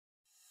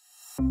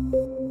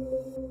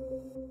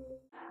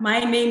My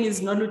name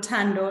is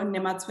Nolutando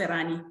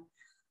Nematswerani.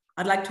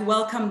 I'd like to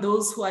welcome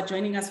those who are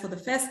joining us for the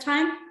first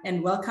time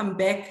and welcome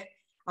back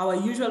our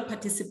usual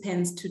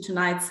participants to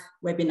tonight's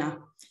webinar.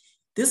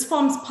 This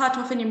forms part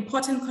of an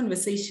important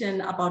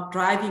conversation about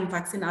driving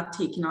vaccine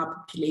uptake in our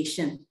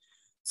population.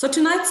 So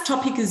tonight's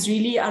topic is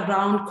really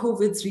around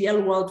COVID's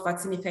real-world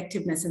vaccine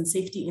effectiveness and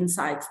safety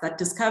insights that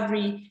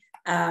Discovery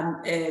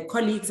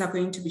colleagues are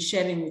going to be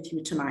sharing with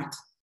you tonight.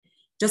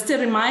 Just a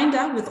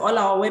reminder, with all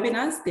our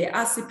webinars, they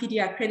are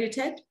CPD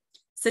accredited.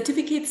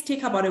 Certificates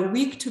take about a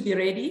week to be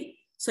ready.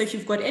 So if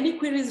you've got any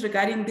queries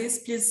regarding this,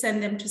 please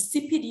send them to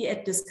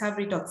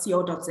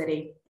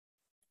cpd@discovery.co.za.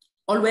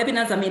 All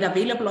webinars are made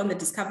available on the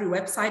Discovery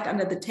website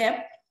under the tab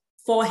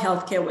for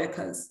healthcare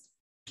workers.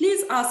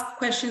 Please ask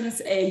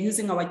questions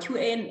using our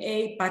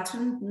Q&A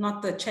button,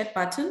 not the chat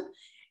button.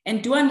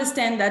 And do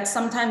understand that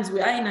sometimes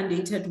we are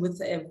inundated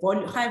with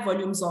high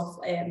volumes of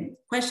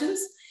questions,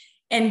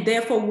 and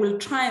therefore we'll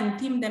try and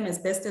theme them as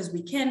best as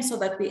we can so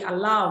that we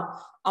allow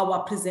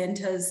our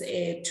presenters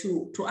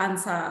to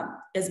answer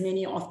as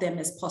many of them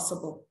as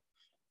possible.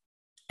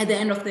 At the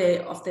end of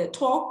the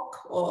talk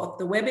or of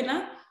the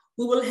webinar,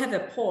 we will have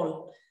a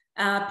poll.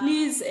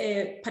 Please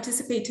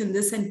participate in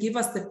this and give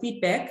us the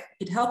feedback.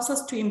 It helps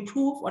us to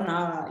improve on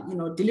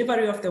our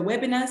delivery of the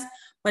webinars,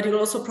 but it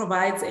also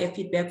provides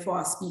feedback for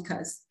our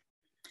speakers.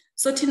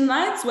 So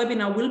tonight's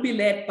webinar will be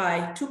led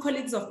by two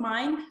colleagues of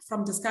mine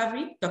from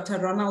Discovery, Dr.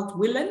 Ronald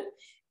Whelan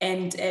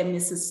and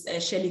Mrs.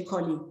 Shirley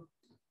Collie.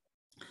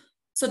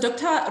 So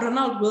Dr.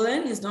 Ronald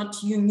Whelan is not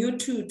new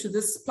to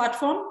this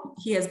platform.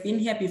 He has been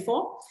here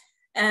before.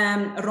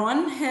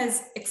 Ron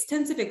has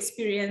extensive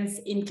experience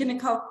in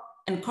clinical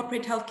and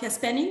corporate healthcare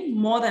spanning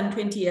more than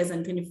 20 years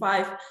and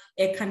 25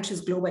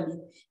 countries globally.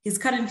 He's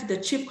currently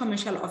the Chief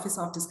Commercial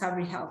Officer of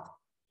Discovery Health.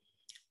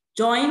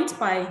 Joined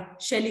by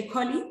Shirley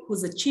Collie,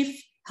 who's the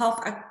Chief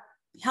Health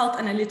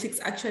Analytics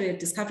Actuary at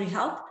Discovery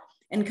Health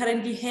and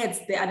currently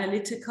heads the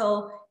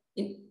analytical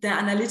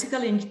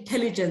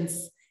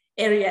intelligence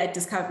area at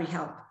Discovery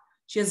Health.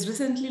 She has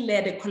recently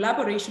led a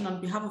collaboration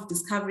on behalf of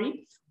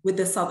Discovery with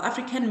the South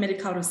African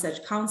Medical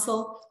Research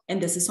Council and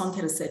the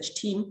Sisonke research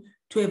team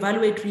to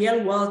evaluate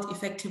real-world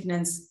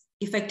effectiveness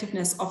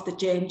of the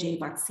J&J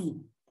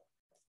vaccine.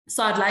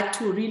 So I'd like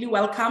to really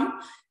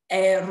welcome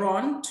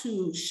Ron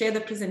to share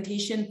the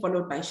presentation,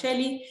 followed by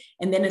Shirley,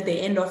 and then at the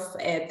end of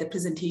the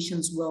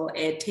presentations, we'll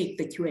take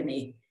the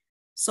Q&A.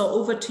 So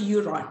over to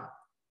you, Ron.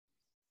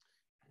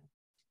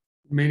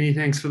 Many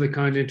thanks for the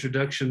kind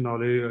introduction,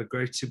 Nolu.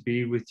 Great to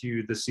be with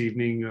you this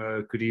evening.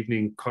 Good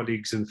evening,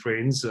 colleagues and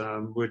friends.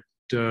 We're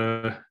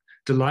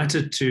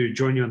delighted to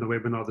join you on the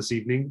webinar this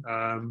evening,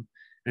 and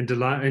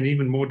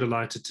even more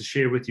delighted to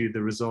share with you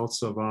the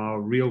results of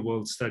our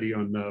real-world study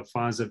on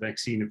Pfizer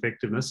vaccine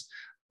effectiveness.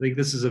 I think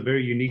this is a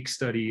very unique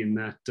study in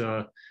that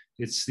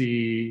it's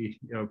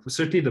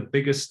certainly the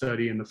biggest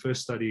study and the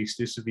first study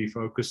exclusively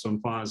focused on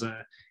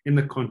Pfizer in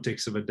the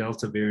context of a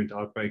Delta variant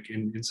outbreak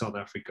in South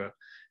Africa.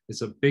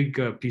 It's a big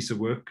piece of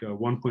work,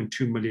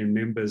 1.2 million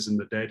members in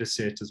the data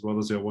set, as well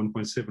as our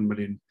 1.7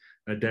 million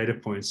data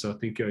points. So I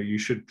think you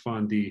should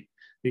find the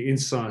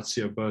insights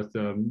here both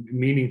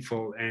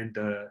meaningful and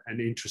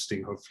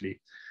interesting, hopefully.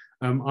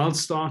 I'll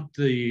start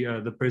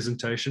the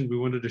presentation. We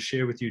wanted to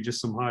share with you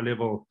just some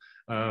high-level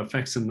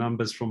facts and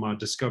numbers from our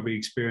Discovery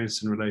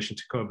experience in relation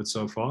to COVID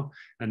so far.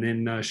 And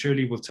then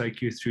Shirley will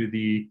take you through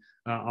the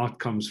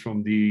outcomes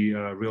from the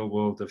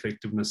real-world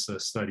effectiveness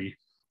study.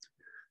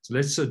 So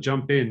let's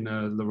jump in,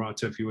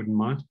 Loretta, if you wouldn't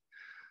mind.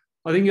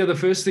 I think the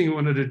first thing we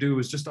wanted to do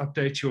was just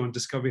update you on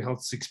Discovery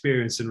Health's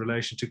experience in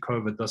relation to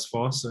COVID thus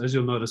far. So as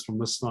you'll notice from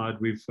this slide,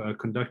 we've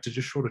conducted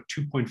just short of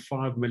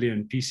 2.5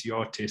 million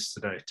PCR tests to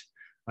date.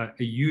 A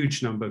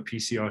huge number of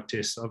PCR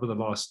tests over the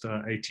last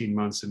 18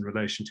 months in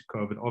relation to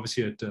COVID,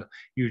 obviously at a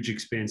huge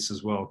expense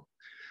as well.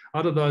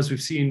 Out of those, we've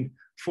seen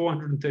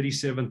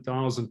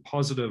 437,000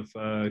 positive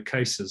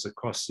cases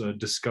across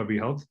Discovery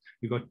Health.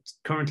 We've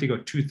currently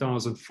got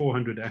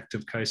 2,400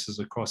 active cases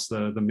across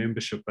the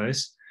membership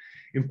base.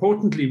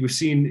 Importantly, we've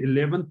seen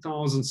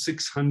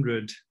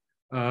 11,600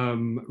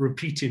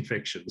 repeat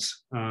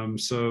infections.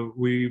 So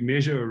we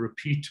measure a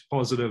repeat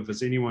positive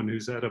as anyone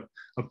who's had a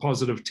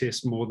positive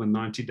test more than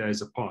 90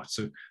 days apart.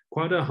 So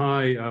quite a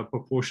high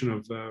proportion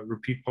of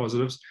repeat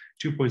positives,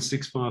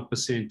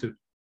 2.65%.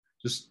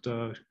 Just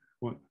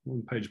one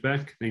page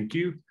back, thank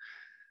you.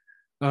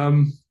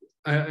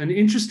 And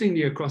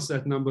interestingly, across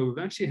that number, we've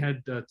actually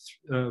had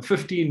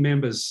 15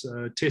 members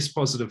test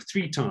positive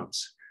 3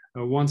 times.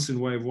 Once in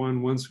wave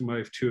 1, once in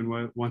wave 2,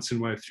 and once in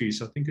wave 3.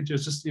 So I think it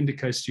just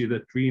indicates to you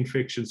that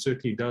reinfection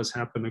certainly does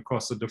happen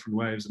across the different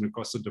waves and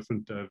across the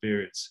different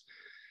variants.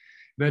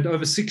 We had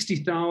over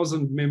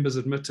 60,000 members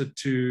admitted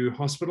to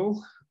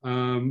hospital,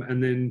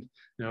 and then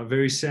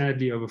very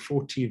sadly over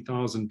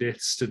 14,000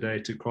 deaths to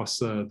date across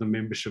the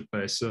membership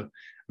base. So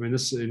I mean,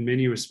 this in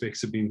many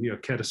respects have been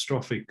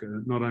catastrophic,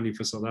 not only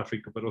for South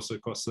Africa, but also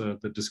across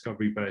the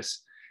Discovery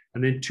base.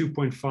 and then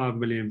 2.5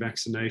 million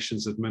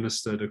vaccinations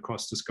administered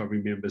across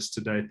Discovery members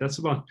to date. That's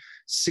about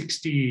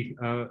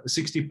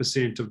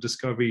 60% of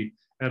Discovery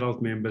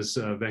adult members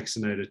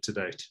vaccinated to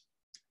date.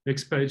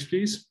 Next page,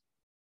 please.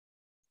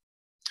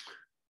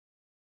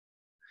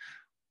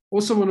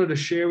 Also wanted to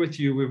share with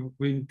you, we've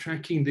been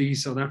tracking the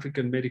South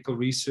African Medical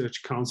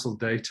Research Council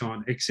data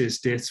on excess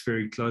deaths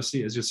very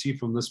closely. As you'll see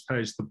from this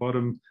page, the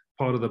bottom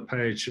part of the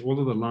page, all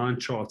of the line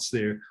charts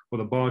there, or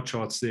the bar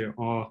charts there,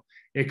 are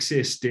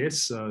excess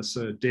deaths,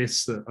 so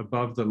deaths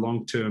above the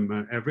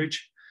long-term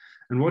average.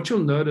 And what you'll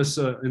notice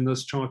in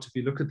this chart, if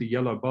you look at the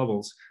yellow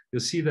bubbles,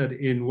 you'll see that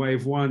in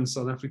wave 1,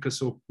 South Africa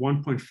saw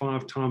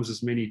 1.5 times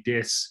as many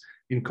deaths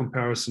in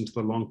comparison to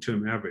the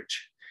long-term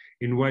average.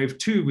 In wave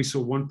 2, we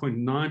saw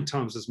 1.9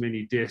 times as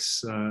many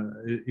deaths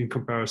in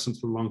comparison to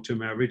the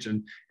long-term average.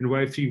 And in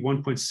wave 3,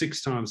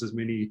 1.6 times as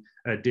many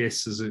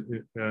deaths as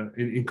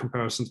in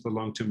comparison to the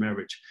long-term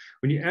average.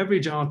 When you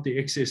average out the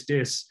excess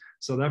deaths,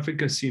 South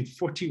Africa has seen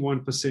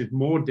 41%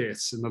 more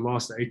deaths in the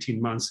last 18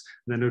 months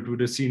than it would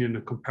have seen in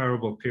a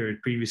comparable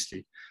period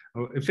previously.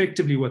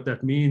 Effectively, what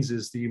that means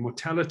is the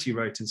mortality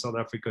rate in South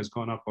Africa has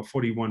gone up by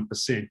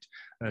 41%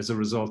 as a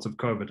result of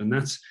COVID. And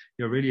that's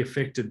really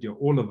affected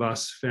all of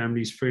us,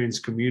 families, friends,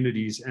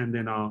 communities, and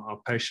then our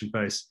patient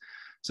base.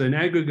 So in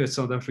aggregate,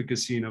 South Africa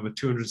has seen over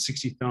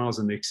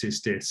 260,000 excess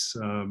deaths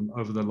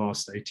over the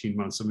last 18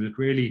 months. I mean, it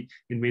really,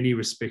 in many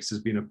respects, has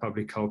been a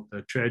public health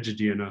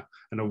tragedy and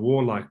a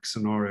warlike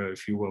scenario,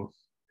 if you will.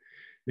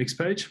 Next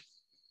page.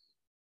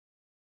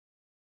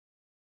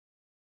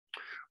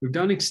 We've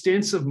done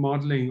extensive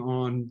modeling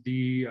on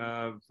the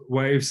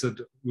waves that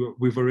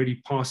we've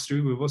already passed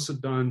through. We've also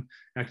done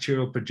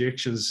actuarial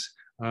projections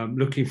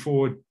looking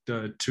forward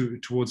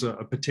towards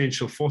a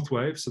potential fourth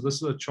wave. So this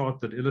is a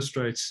chart that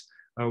illustrates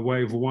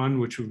wave 1,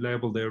 which we've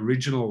labeled the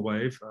original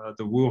wave.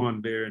 The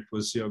Wuhan variant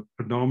was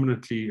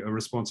predominantly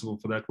responsible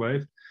for that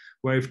wave.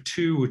 Wave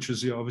 2, which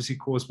was obviously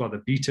caused by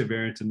the Beta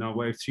variant, and now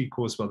wave 3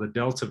 caused by the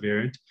Delta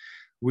variant.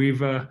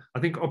 We've, I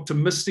think,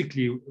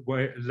 optimistically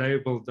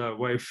labeled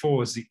wave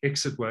 4 as the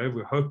exit wave.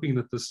 We're hoping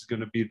that this is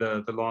going to be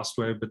the last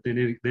wave, but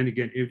then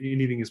again,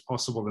 anything is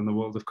possible in the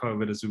world of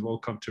COVID, as we've all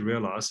come to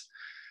realize.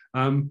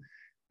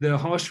 The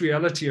harsh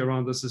reality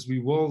around this is we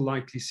will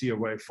likely see a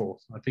wave 4.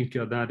 I think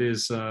that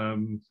is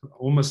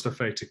almost a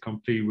fait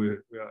accompli.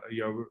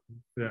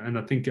 And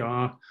I think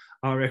our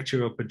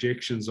actuarial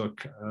projections are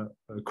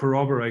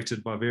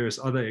corroborated by various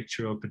other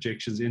actuarial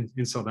projections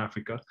in South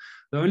Africa.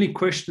 The only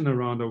question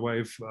around a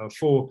wave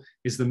 4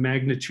 is the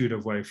magnitude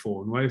of wave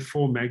 4. And wave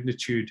 4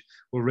 magnitude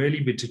will really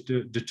be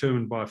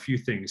determined by a few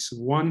things.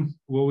 One,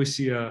 will we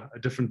see a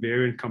different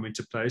variant come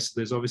into place?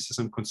 There's obviously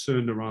some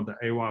concern around the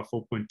AY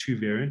 4.2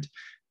 variant.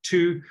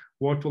 2,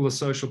 what will the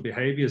social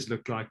behaviors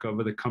look like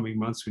over the coming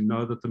months? We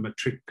know that the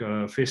matric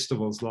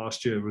festivals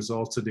last year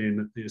resulted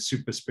in the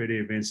super spreader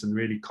events and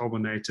really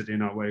culminated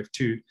in our wave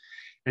 2.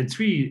 And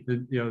 3,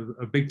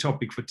 a big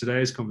topic for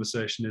today's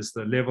conversation is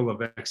the level of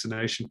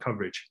vaccination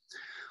coverage.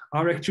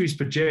 Our actuaries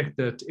project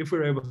that if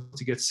we're able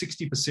to get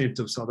 60%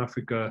 of South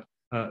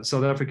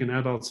African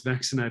adults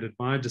vaccinated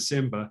by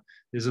December,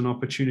 there's an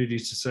opportunity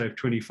to save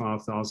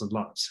 25,000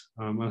 lives.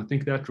 And I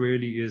think that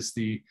really is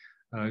the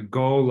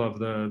goal of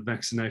the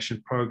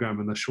vaccination program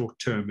in the short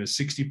term, is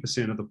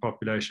 60% of the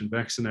population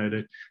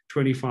vaccinated,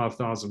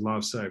 25,000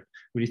 lives saved.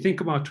 When you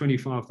think about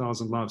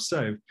 25,000 lives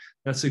saved,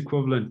 that's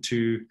equivalent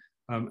to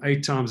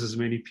 8 times as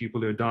many people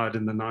who died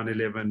in the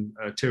 9/11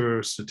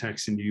 terrorist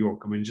attacks in New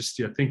York. I mean, just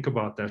think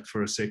about that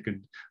for a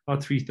second.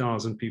 About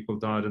 3,000 people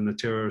died in the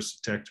terrorist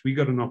attacks. We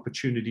got an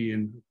opportunity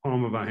in the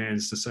palm of our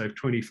hands to save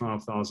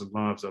 25,000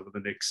 lives over the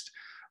next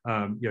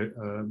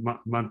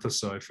month or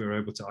so if we're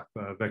able to up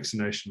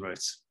vaccination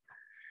rates.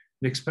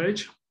 Next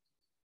page.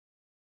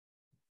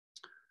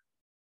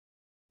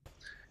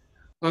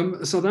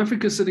 South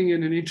Africa is sitting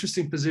in an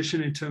interesting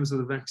position in terms of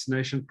the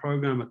vaccination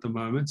program at the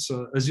moment.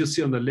 So as you'll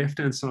see on the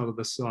left-hand side of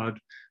the slide,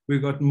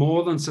 we've got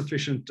more than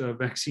sufficient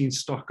vaccine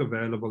stock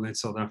available in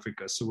South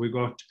Africa. So we've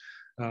got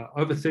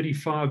over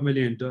 35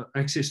 million,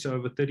 access to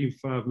over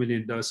 35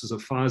 million doses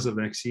of Pfizer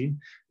vaccine.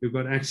 We've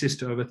got access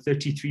to over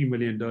 33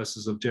 million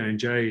doses of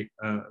J&J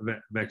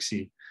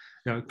vaccine.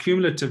 Now,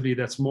 cumulatively,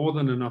 that's more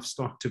than enough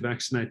stock to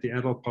vaccinate the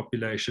adult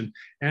population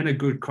and a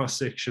good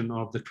cross-section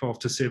of the 12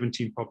 to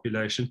 17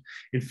 population.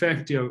 In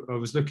fact, I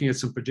was looking at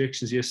some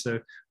projections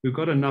yesterday. We've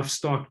got enough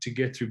stock to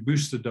get through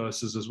booster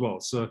doses as well.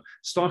 So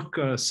stock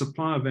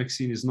supply of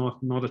vaccine is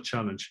not a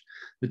challenge.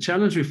 The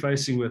challenge we're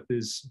faced with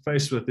is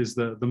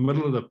the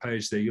middle of the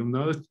page there.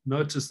 You'll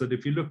notice that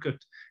if you look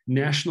at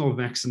national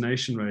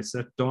vaccination rates,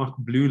 that dark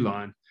blue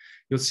line,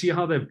 you'll see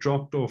how they've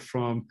dropped off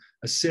from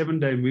a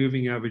 7-day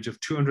moving average of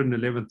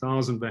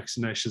 211,000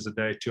 vaccinations a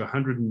day to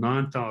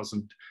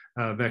 109,000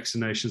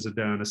 vaccinations a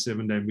day on a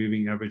 7-day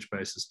moving average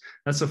basis.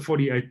 That's a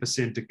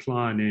 48%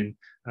 decline in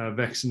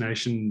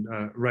vaccination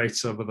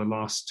rates over the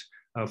last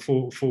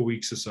 4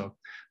 weeks or so.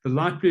 The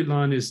light blue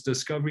line is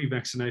discovery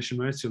vaccination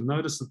rates. You'll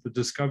notice that the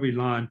discovery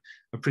line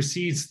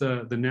precedes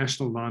the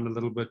national line a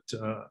little bit.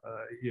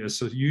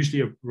 So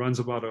usually it runs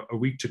about a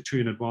week to 2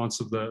 in advance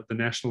of the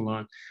national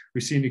line.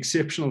 We've seen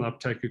exceptional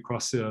uptake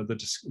across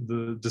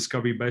the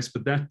discovery base,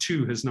 but that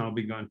too has now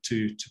begun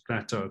to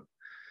plateau.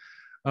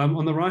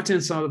 On the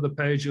right-hand side of the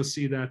page, you'll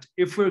see that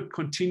if we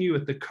continue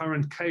at the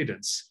current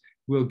cadence,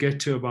 we'll get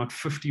to about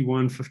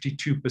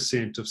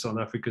 52% of South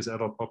Africa's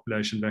adult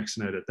population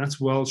vaccinated. That's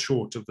well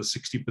short of the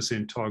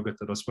 60% target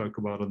that I spoke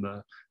about on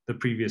the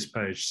previous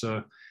page.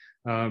 So,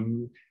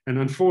 and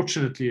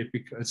unfortunately,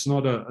 it's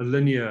not a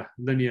linear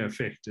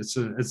effect. It's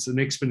an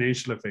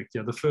exponential effect.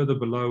 Yeah, the further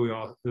below we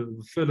are,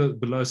 the further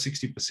below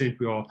 60%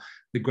 we are,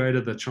 the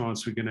greater the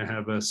chance we're going to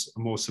have a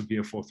more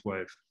severe fourth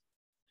wave.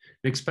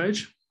 Next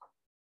page.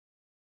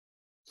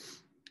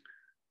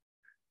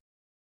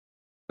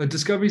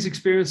 Discovery's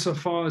experience so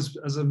far,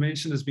 as I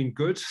mentioned, has been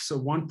good. So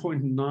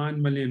 1.9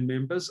 million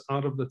members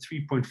out of the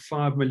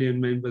 3.5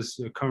 million members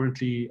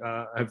currently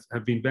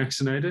have been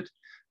vaccinated.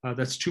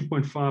 That's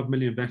 2.5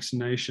 million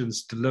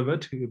vaccinations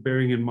delivered,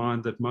 bearing in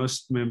mind that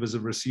most members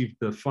have received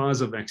the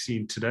Pfizer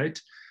vaccine to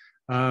date.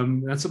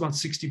 That's about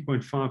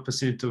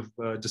 60.5%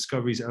 of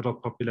Discovery's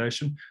adult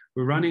population.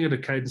 We're running at a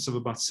cadence of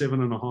about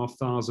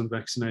 7,500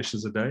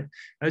 vaccinations a day.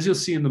 As you'll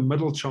see in the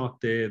middle chart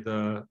there,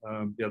 the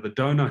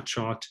donut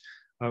chart,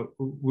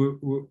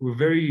 we're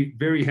very,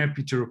 very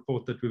happy to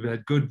report that we've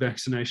had good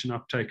vaccination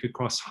uptake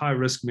across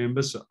high-risk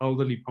members, so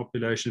elderly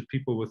population,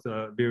 people with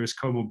various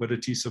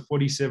comorbidities. So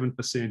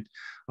 47%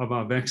 of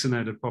our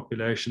vaccinated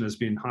population has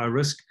been high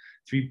risk,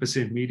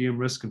 3% medium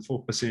risk, and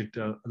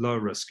 4% low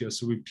risk.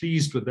 So we're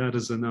pleased with that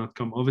as an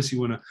outcome. Obviously,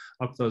 we want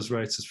to up those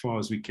rates as far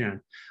as we can.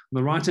 On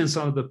the right-hand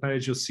side of the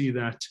page, you'll see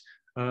that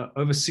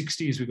over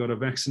 60s, we've got a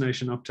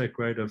vaccination uptake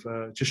rate of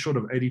just short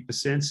of 80%,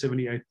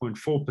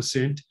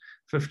 78.4%.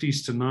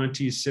 50s to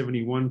 90s,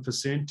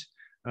 71%,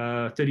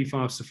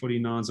 35s to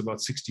 49s, about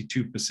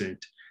 62%.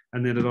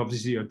 And then it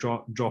obviously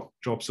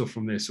drops off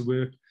from there. So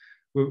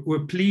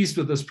we're pleased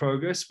with this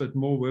progress, but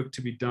more work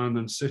to be done,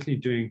 and certainly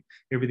doing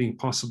everything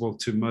possible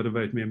to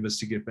motivate members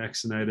to get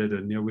vaccinated.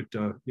 And we'd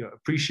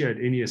appreciate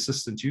any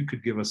assistance you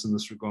could give us in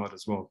this regard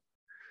as well.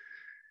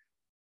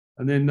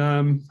 And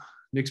then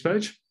next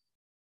page.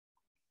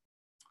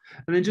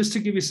 And then just to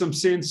give you some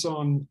sense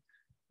on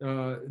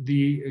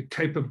the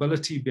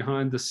capability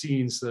behind the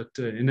scenes that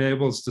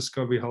enables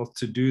Discovery Health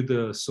to do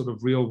the sort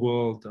of real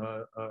world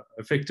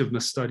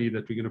effectiveness study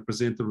that we're going to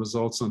present the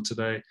results on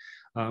today.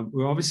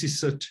 We obviously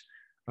sit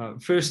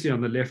firstly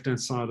on the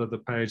left-hand side of the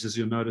page. As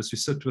you'll notice, we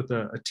sit with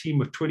a team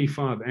of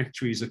 25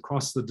 actuaries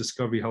across the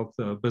Discovery Health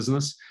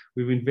business.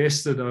 We've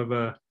invested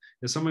over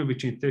somewhere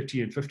between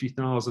 30 and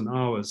 50,000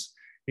 hours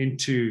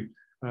into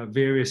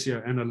various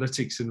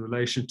analytics in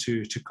relation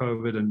to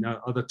COVID and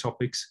other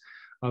topics.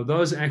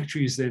 Those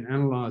actuaries then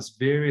analyze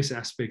various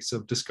aspects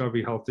of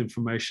Discovery Health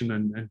information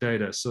and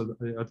data. So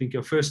I think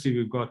firstly,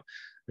 we've got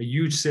a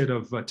huge set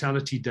of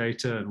vitality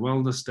data and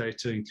wellness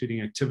data,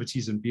 including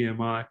activities and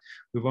BMI.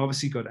 We've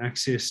obviously got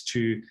access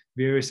to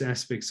various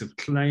aspects of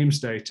claims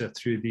data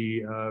through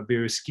the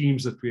various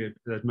schemes that we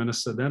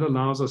administer. That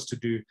allows us to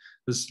do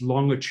this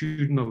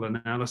longitudinal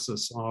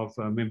analysis of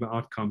member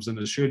outcomes. And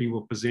as Shirley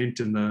will present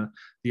in the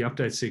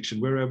update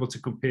section, we're able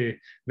to compare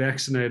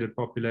vaccinated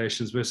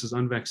populations versus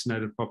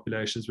unvaccinated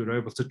populations. We're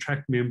able to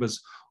track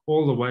members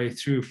all the way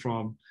through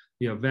from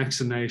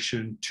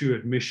vaccination to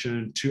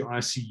admission to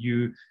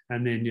ICU,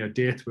 and then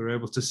death. We're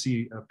able to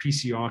see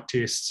PCR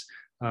tests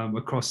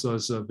across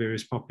those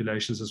various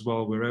populations as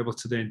well. We're able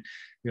to then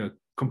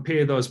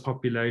compare those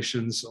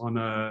populations on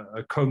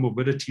a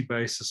comorbidity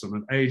basis, on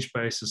an age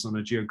basis, on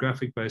a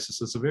geographic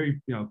basis. It's a very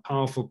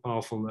powerful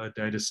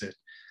data set.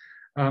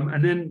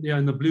 And then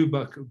in the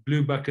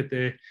blue bucket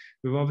there,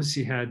 we've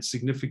obviously had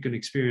significant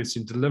experience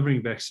in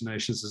delivering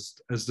vaccinations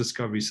as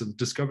Discovery. So the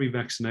Discovery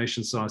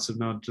vaccination sites have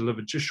now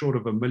delivered just short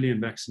of 1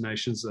 million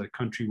vaccinations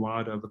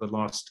countrywide over the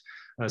last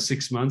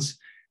 6 months.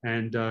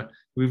 And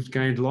we've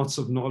gained lots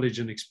of knowledge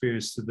and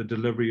experience to the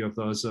delivery of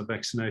those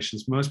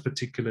vaccinations, most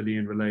particularly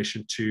in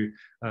relation to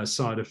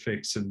side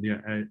effects and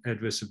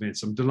adverse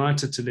events. I'm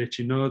delighted to let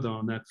you know, though,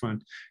 on that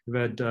front,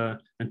 we've had,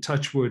 and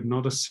touch wood,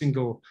 not a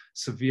single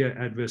severe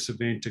adverse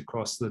event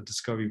across the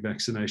Discovery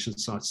vaccination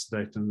sites to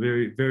date. I'm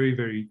very, very,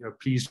 very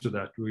pleased with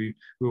that. We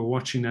were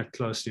watching that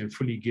closely and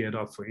fully geared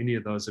up for any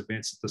of those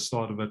events at the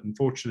start of it.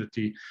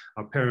 Unfortunately,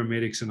 our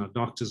paramedics and our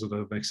doctors at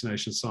the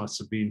vaccination sites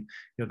have been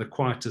the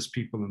quietest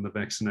people in the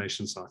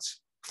vaccination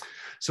sites.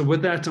 So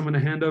with that, I'm going to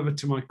hand over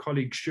to my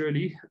colleague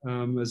Shirley.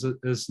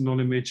 As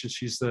Nolly mentioned,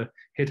 she's the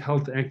head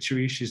health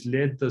actuary. She's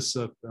led this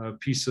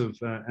piece of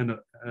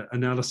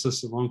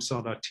analysis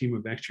alongside our team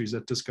of actuaries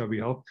at Discovery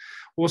Health.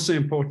 Also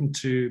important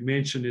to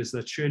mention is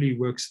that Shirley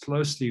works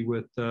closely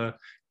with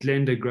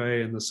Glenda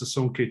Gray and the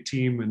Sisonke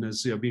team, and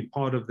has been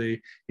part of the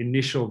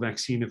initial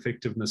vaccine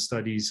effectiveness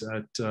studies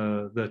that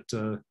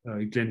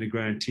Glenda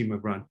Gray and team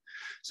have run.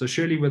 So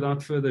Shirley,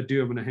 without further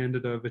ado, I'm going to hand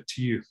it over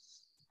to you.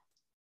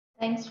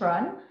 Thanks,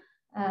 Ron.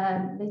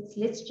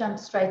 Let's jump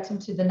straight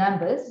into the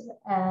numbers.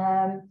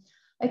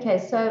 Okay,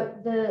 so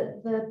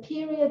the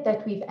period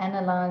that we've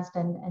analysed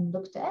and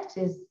looked at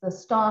is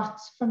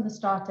from the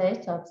start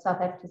date of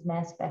South Africa's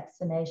mass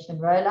vaccination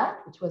rollout,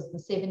 which was the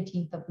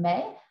 17th of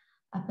May,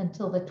 up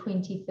until the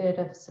 23rd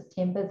of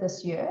September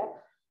this year.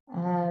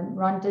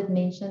 Ron did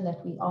mention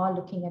that we are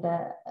looking at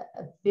a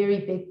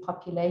very big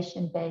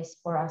population base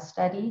for our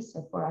study.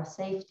 So for our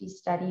safety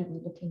study,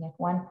 we're looking at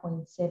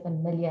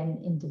 1.7 million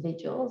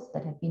individuals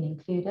that have been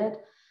included.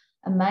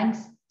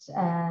 Amongst the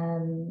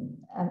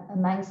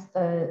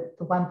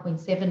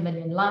 1.7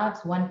 million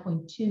lives,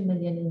 1.2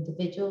 million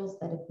individuals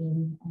that have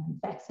been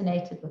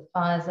vaccinated with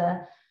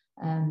Pfizer,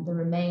 the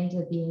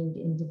remainder being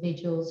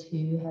individuals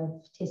who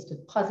have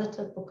tested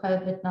positive for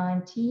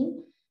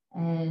COVID-19.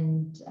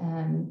 And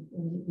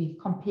we've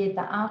compared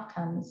the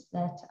outcomes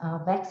that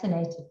our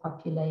vaccinated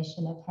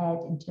population have had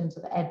in terms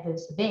of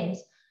adverse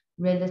events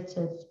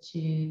relative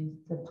to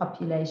the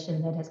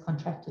population that has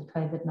contracted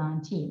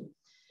COVID-19.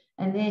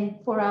 And then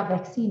for our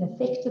vaccine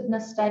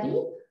effectiveness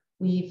study,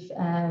 we've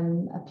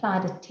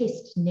applied a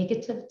test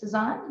negative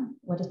design.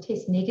 What a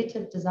test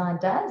negative design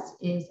does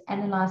is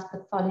analyze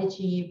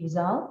pathology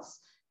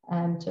results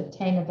to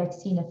obtain a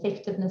vaccine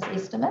effectiveness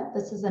estimate.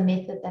 This is a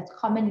method that's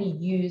commonly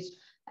used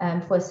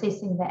for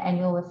assessing the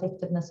annual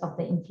effectiveness of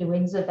the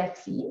influenza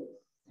vaccine.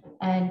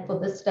 And for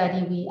this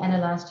study, we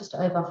analyzed just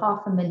over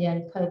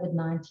 500,000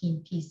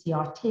 COVID-19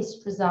 PCR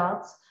test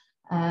results,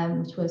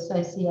 which were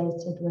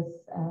associated with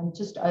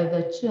just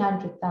over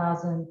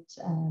 200,000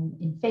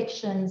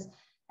 infections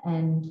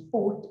and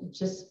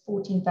just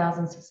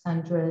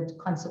 14,600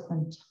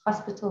 consequent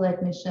hospital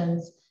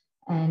admissions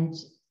and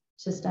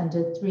just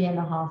under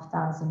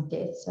 3,500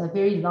 deaths. So a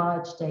very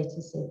large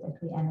data set that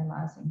we're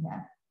analyzing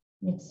here.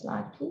 Next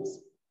slide, please.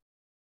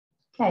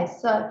 Okay,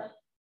 so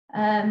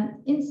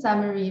in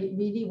summary,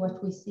 really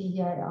what we see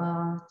here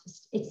are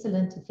just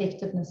excellent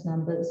effectiveness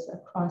numbers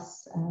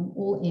across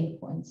all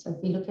endpoints. So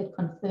if we look at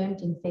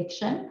confirmed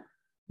infection,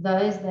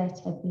 those that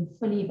have been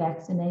fully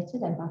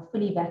vaccinated, and by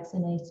fully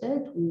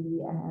vaccinated,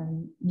 we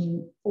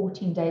mean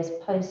 14 days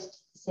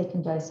post the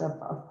second dose of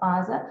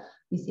Pfizer,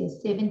 we see a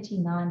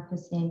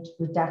 79%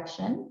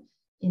 reduction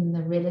in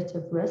the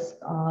relative risk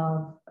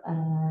of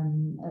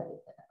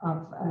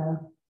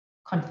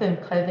confirmed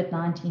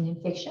COVID-19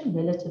 infection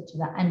relative to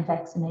the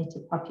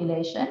unvaccinated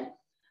population.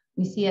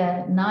 We see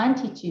a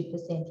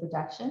 92%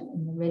 reduction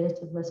in the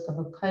relative risk of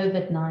a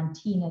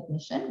COVID-19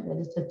 admission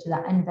relative to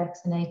the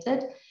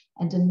unvaccinated,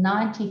 and a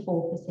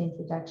 94%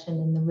 reduction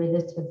in the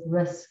relative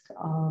risk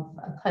of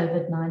a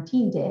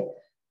COVID-19 death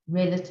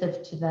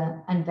relative to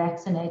the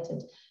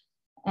unvaccinated.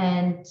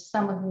 And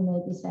some of you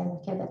may be saying,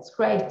 okay, that's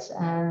great.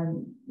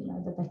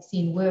 The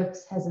vaccine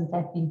works. Hasn't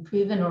that been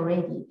proven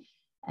already?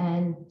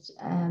 And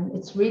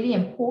it's really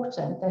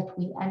important that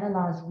we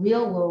analyze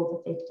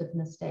real-world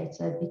effectiveness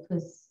data,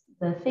 because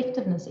the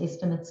effectiveness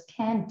estimates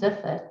can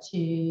differ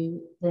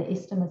to the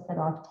estimates that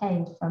are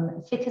obtained from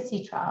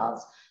efficacy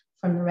trials,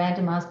 from the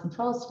randomized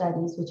control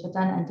studies, which are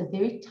done under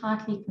very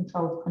tightly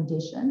controlled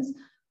conditions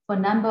for a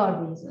number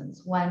of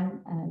reasons.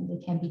 One,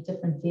 there can be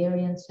different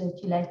variants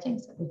circulating.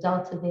 So the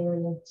Delta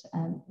variant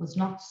was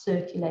not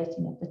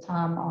circulating at the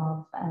time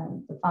of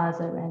the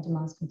Pfizer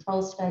randomized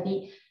control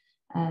study.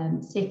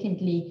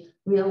 Secondly,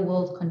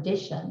 real-world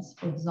conditions,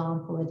 for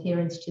example,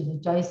 adherence to the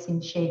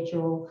dosing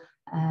schedule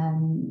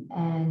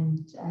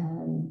and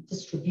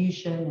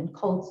distribution and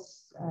cold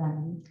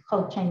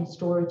chain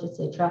storage,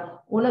 etc.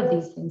 All of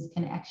these things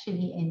can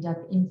actually end up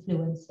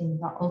influencing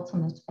the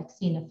ultimate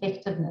vaccine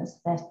effectiveness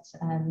that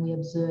we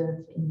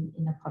observe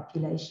in a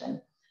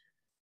population.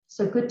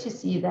 So good to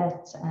see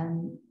that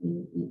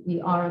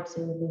we are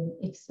observing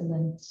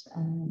excellent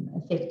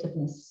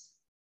effectiveness.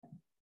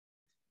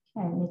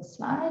 Okay, next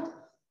slide.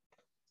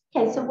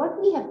 Okay, so what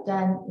we have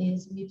done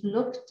is we've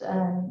looked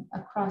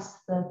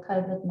across the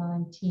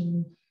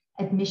COVID-19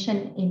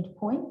 admission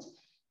endpoint,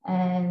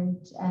 and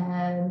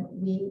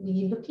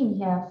we're looking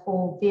here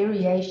for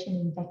variation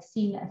in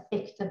vaccine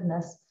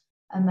effectiveness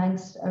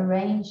amongst a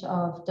range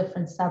of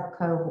different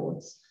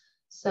sub-cohorts.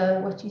 So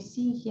what you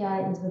see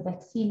here is the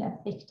vaccine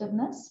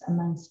effectiveness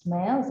amongst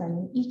males, and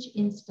in each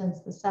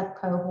instance, the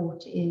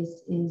sub-cohort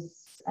is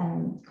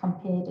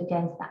compared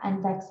against the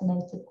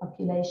unvaccinated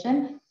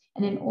population.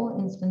 And in all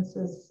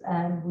instances,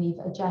 we've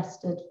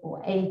adjusted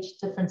for age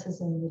differences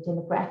in the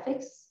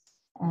demographics,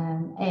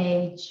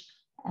 age,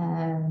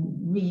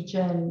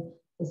 region,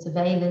 the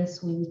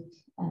surveillance week.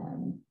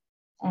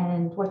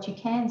 And what you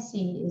can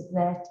see is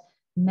that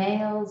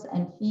males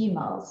and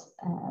females,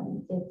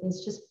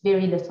 there's just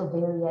very little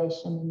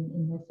variation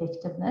in the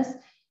effectiveness.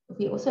 If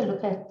we also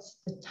look at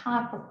the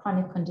type of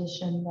chronic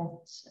condition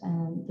that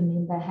the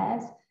member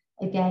has,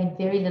 again,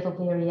 very little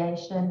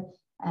variation.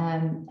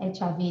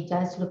 HIV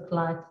does look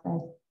like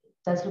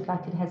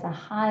it has a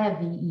higher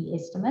VE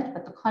estimate,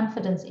 but the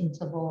confidence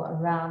interval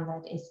around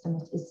that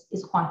estimate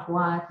is quite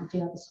wide. We do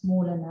have a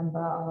smaller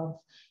number of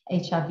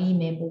HIV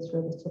members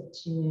relative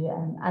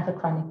to other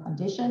chronic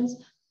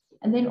conditions.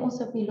 And then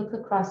also if we look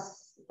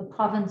across the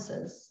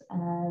provinces,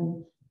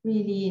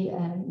 really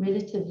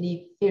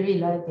relatively very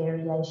low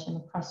variation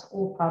across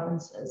all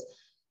provinces.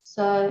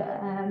 So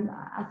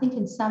I think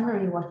in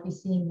summary, what we're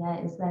seeing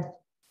there is that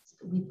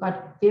we've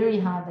got very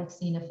high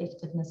vaccine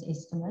effectiveness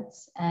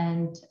estimates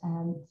and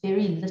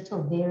very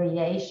little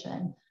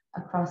variation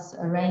across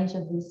a range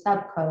of these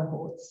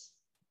sub-cohorts.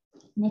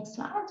 Next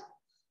slide.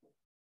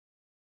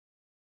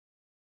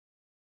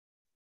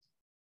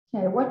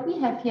 Okay, what we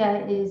have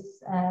here is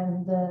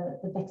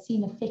the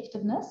vaccine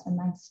effectiveness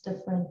amongst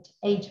different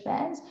age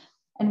bands.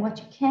 And what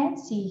you can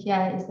see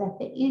here is that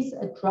there is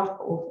a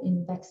drop-off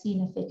in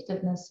vaccine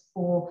effectiveness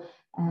for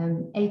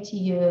 80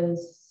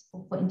 years,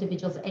 for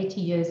individuals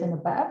 80 years and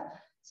above.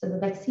 So the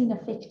vaccine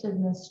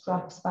effectiveness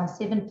drops by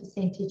 7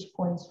 percentage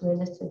points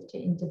relative to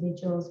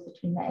individuals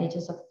between the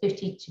ages of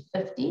 30 to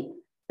 50,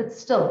 but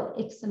still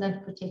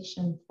excellent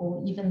protection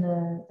for even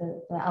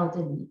the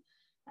elderly.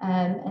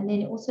 And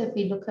then also if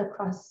we look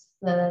across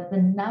the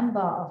number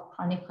of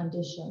chronic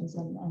conditions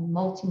and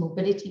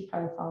multi-morbidity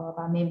profile of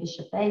our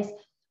membership base,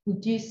 we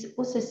do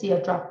also see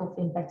a drop-off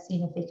in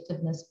vaccine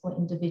effectiveness for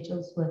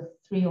individuals with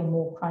 3 or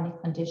more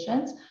chronic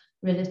conditions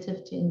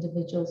relative to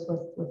individuals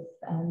with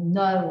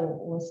no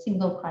or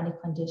single chronic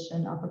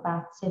condition of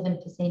about 7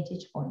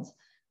 percentage points.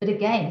 But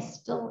again,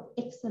 still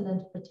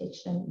excellent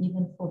protection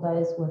even for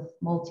those with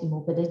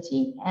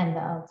multi-morbidity and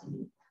the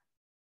elderly.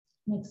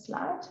 Next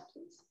slide,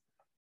 please.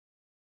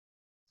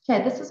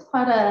 Okay, this is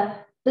quite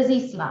a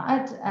busy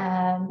slide,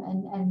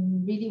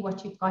 and really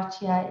what you've got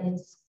here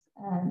is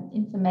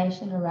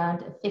information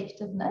around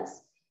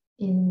effectiveness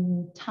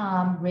in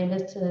time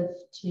relative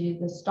to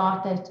the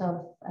start date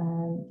of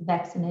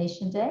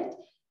vaccination date,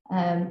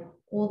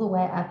 all the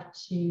way up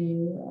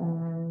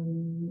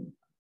to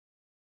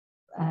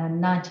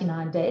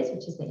 99 days,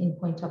 which is the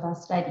endpoint of our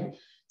study.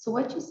 So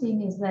what you're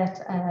seeing is that,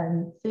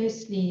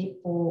 firstly,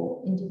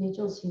 for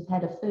individuals who've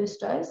had a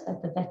first dose,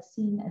 that the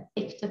vaccine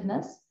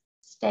effectiveness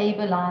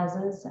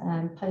stabilizes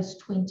post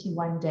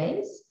 21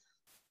 days.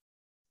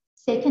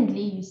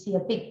 Secondly, you see a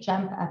big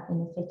jump up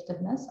in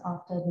effectiveness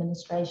after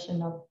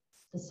administration of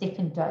the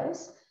second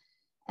dose.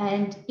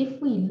 And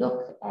if we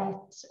look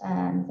at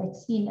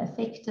vaccine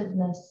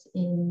effectiveness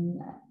in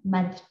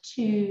month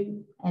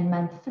 2 and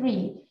month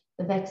 3,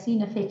 the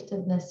vaccine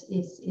effectiveness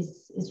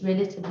is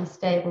relatively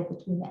stable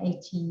between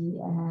 80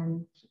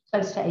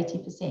 close to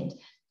 80%.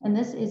 And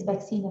this is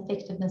vaccine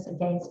effectiveness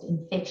against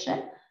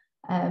infection.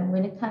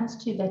 When it comes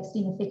to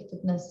vaccine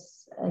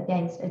effectiveness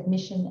against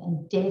admission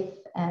and death,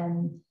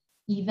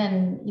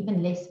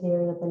 even less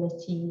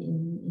variability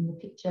in the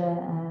picture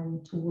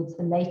towards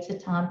the later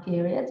time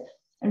periods.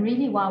 And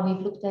really why we've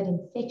looked at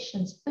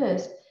infections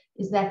first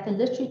is that the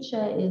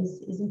literature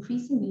is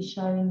increasingly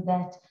showing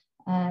that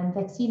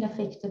vaccine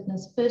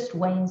effectiveness first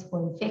wanes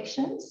for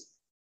infections,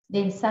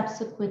 then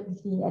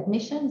subsequently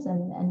admissions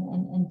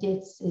and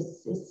deaths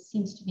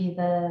seems to be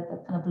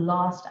the kind of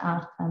last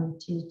outcome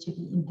to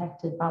be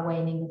impacted by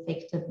waning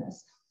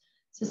effectiveness.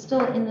 So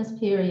still in this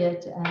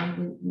period,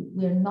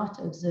 we're not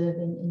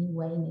observing any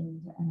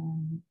waning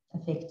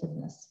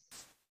effectiveness.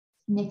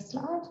 Next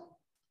slide.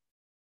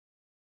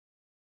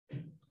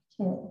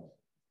 Okay,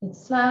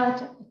 next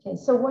slide. Okay,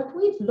 so what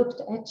we've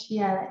looked at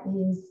here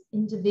is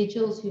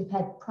individuals who've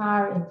had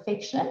prior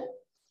infection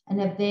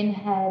and have then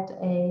had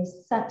a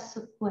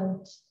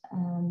subsequent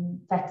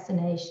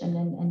vaccination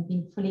and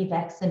been fully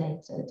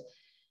vaccinated.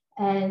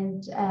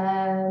 And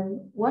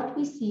what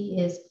we see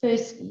is,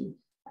 firstly,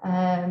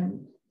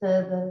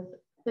 the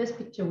first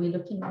picture we're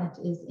looking at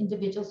is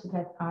individuals who've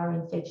had prior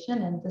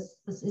infection, and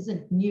this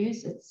isn't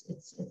news,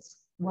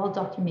 it's well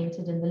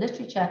documented in the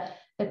literature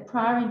that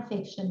prior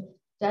infection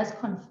does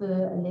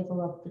confer a level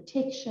of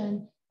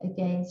protection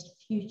against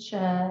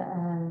future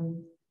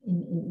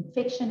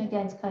infection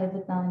against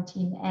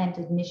COVID-19 and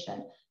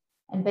admission.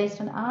 And based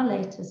on our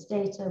latest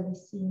data, we're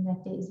seeing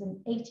that there is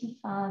an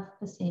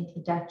 85%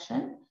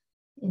 reduction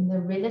in the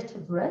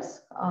relative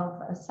risk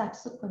of a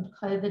subsequent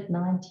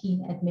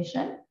COVID-19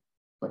 admission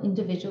for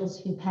individuals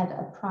who've had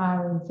a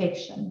prior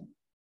infection.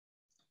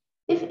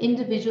 If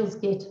individuals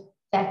get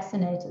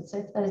vaccinated, so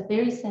if those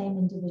very same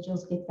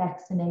individuals get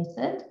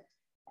vaccinated,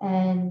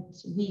 and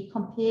we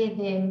compare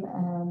them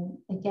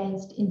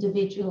against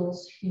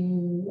individuals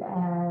who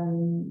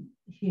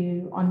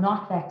are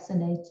not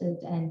vaccinated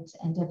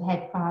and have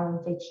had prior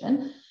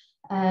infection,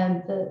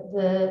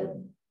 the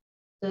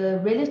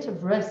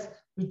relative risk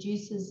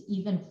reduces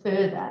even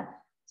further.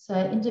 So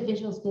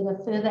individuals get a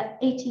further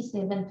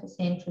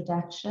 87%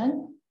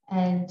 reduction,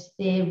 and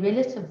their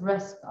relative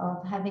risk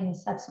of having a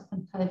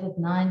subsequent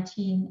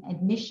COVID-19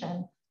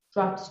 admission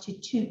drops to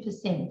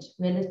 2%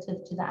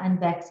 relative to the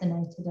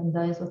unvaccinated and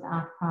those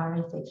without prior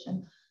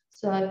infection.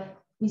 So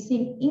we're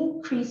seeing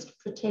increased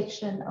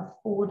protection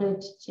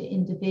afforded to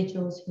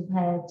individuals who've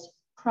had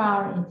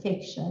prior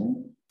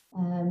infection,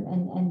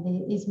 and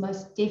there is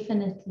most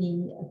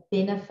definitely a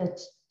benefit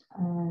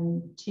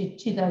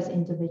to those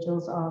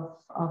individuals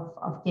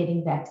of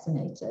getting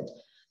vaccinated.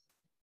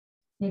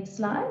 Next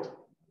slide.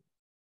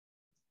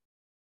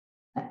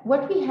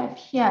 What we have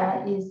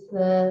here is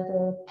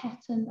the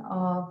pattern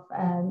of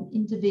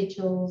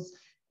individuals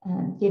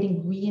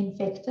getting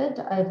reinfected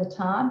over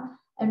time.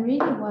 And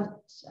really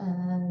what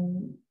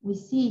we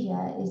see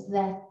here is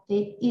that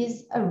there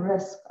is a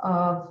risk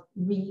of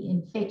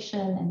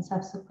reinfection and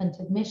subsequent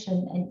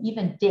admission and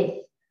even death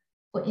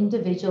for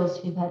individuals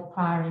who've had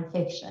prior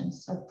infection.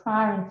 So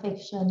prior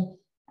infection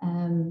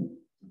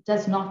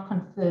does not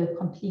confer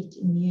complete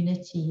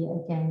immunity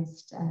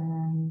against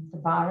the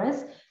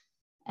virus.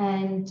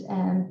 And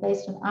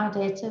based on our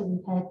data,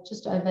 we've had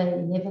just over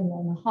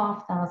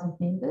 11,500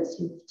 members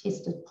who've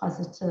tested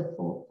positive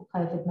for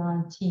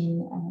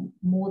COVID-19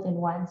 more than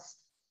once,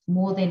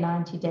 more than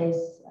 90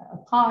 days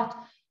apart.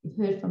 You've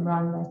heard from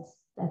Ron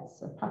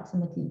that's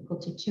approximately equal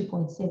to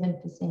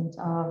 2.7%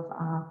 of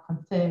our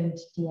confirmed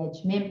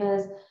DH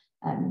members.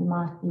 You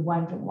might be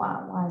wondering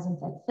why isn't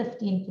that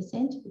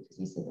 15%? Because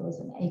we said there was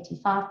an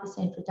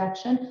 85%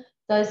 reduction.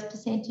 Those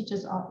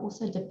percentages are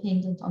also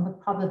dependent on the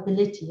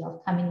probability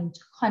of coming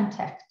into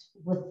contact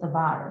with the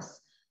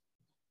virus.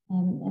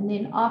 And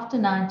then after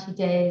 90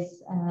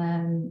 days,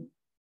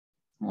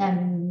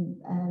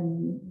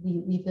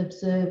 we've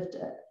observed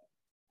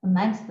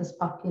amongst this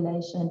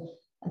population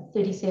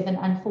 37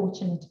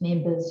 unfortunate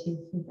members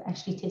who've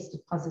actually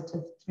tested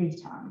positive 3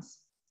 times.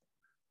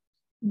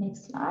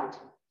 Next slide.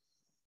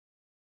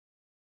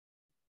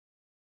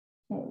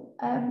 Okay.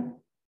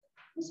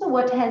 Also,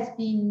 what has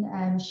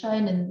been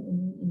shown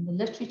in the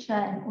literature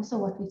and also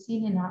what we've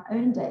seen in our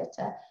own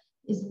data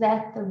is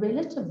that the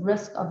relative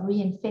risk of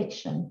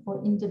reinfection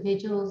for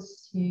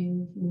individuals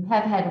who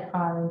have had a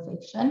prior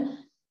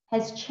infection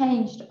has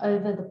changed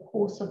over the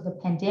course of the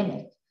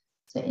pandemic.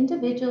 So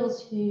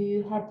individuals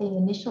who had their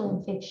initial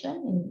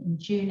infection in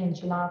June and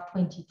July of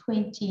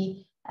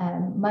 2020,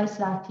 most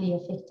likely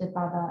affected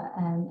by the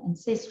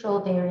ancestral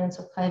variants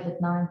of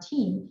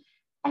COVID-19,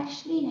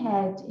 actually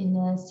had in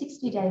a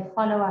 60-day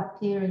follow-up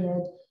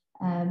period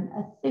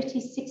a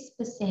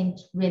 36%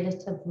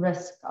 relative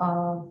risk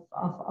of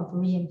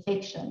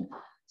reinfection.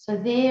 So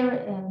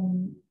their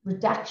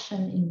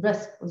reduction in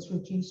risk was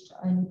reduced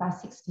only by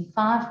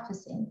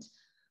 65%.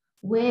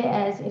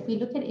 Whereas if we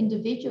look at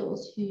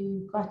individuals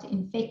who got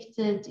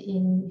infected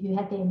who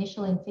had their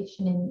initial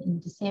infection in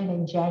December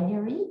and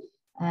January,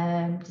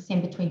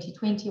 December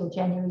 2020 or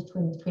January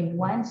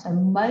 2021, so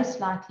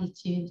most likely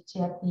to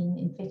have been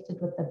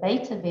infected with the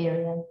beta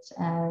variant,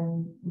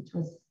 which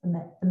was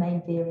the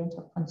main variant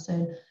of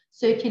concern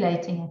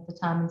circulating at the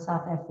time in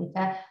South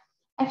Africa,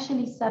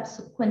 actually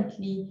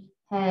subsequently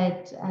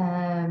had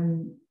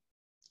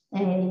a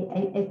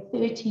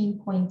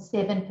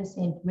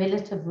 13.7%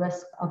 relative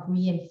risk of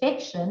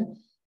reinfection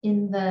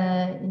in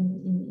the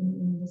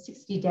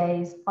 60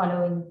 days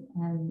following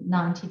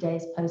 90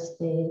 days post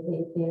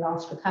their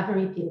last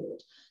recovery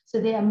period. So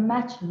there are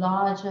much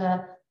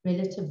larger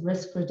relative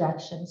risk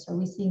reductions. So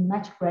we're seeing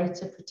much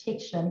greater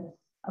protection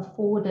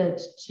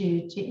afforded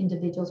to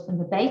individuals from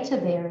the beta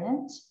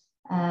variant,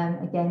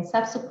 again,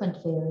 subsequent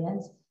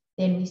variants,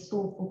 than we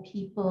saw for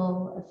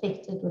people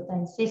affected with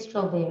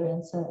ancestral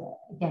variants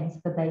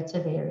against the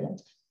beta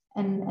variant.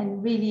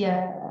 And really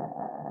a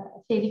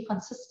fairly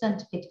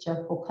consistent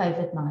picture for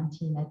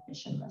COVID-19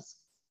 admission risk.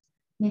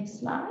 Next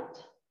slide.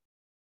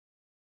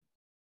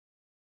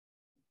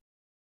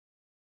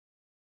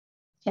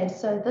 Okay,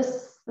 so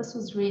this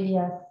was really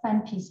a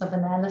fun piece of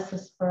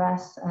analysis for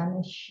us,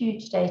 a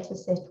huge data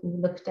set we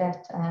looked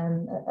at,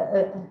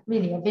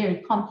 really a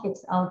very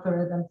complex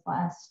algorithm for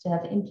us to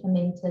have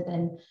implemented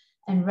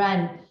and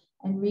run.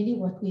 And really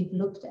what we've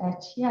looked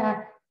at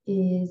here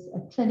is a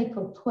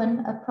clinical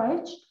twin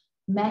approach,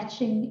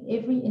 matching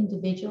every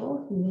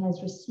individual who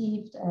has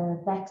received a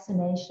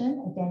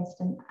vaccination against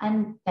an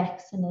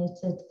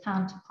unvaccinated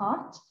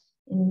counterpart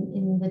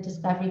in the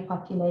discovery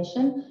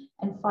population,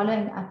 and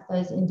following up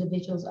those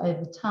individuals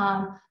over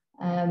time.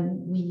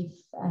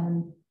 We've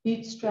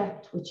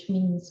bootstrapped, which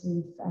means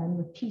we've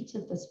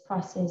repeated this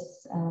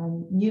process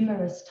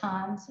numerous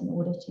times in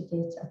order to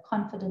get a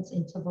confidence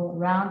interval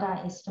around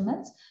our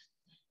estimates.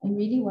 And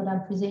really what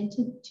I'm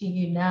presenting to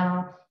you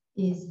now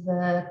is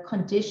the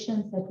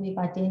conditions that we've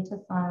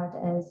identified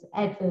as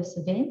adverse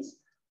events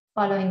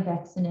following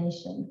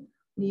vaccination.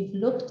 We've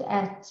looked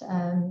at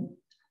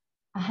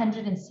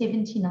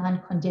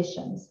 179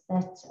 conditions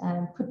that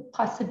could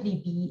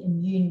possibly be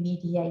immune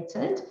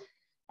mediated.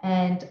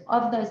 And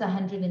of those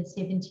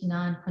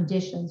 179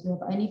 conditions, we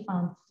have only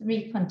found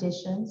 3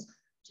 conditions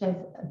which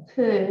have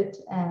occurred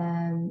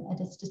at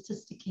a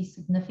statistically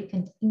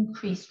significant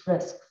increased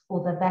risk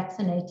for the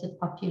vaccinated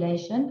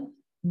population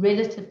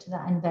relative to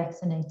the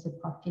unvaccinated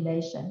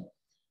population.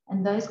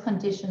 And those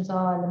conditions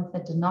are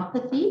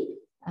lymphadenopathy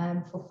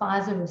for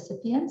Pfizer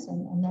recipients,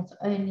 and that's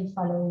only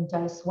following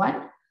dose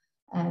 1,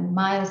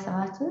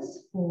 myositis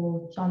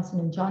for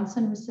Johnson &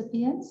 Johnson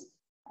recipients,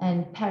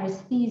 and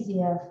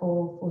paresthesia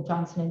for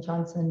Johnson &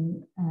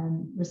 Johnson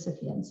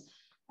recipients.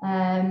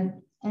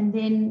 And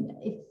then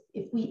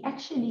if we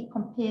actually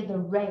compare the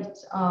rate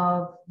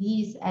of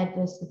these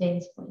adverse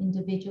events for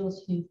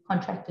individuals who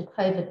contracted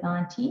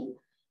COVID-19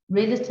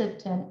 relative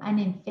to an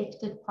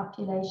uninfected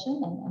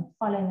population, and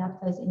following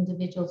up those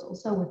individuals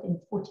also within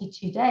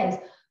 42 days,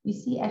 we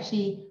see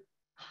actually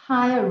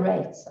higher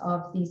rates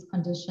of these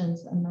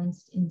conditions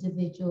amongst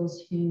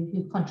individuals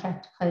who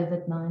contract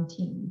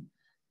COVID-19.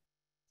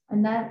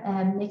 And that,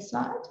 next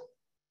slide.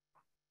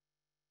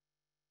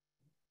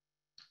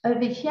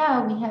 Over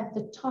here, we have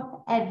the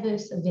top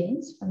adverse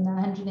events from the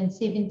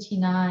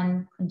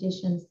 179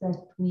 conditions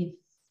that we've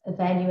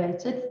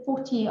evaluated.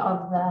 40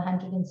 of the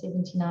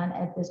 179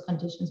 adverse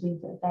conditions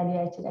we've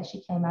evaluated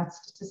actually came out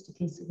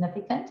statistically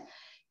significant.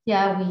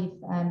 Here we've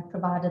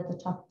provided the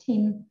top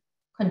 10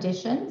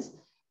 conditions.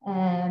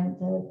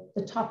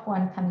 The top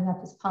one coming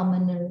up is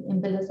pulmonary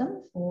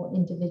embolism for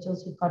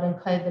individuals who've gotten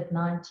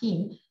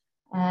COVID-19.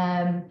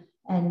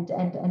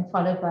 And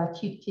followed by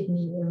acute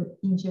kidney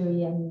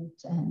injury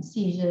and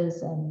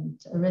seizures and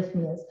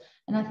arrhythmias.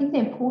 And I think the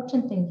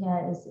important thing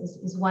here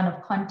is one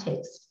of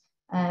context.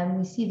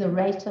 We see the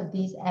rate of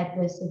these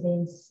adverse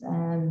events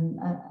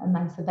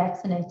amongst the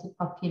vaccinated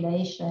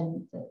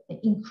population, the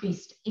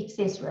increased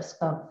excess risk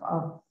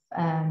of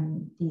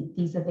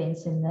these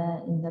events in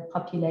the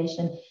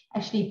population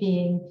actually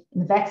being,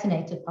 in the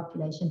vaccinated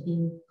population,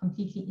 being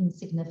completely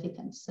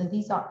insignificant. So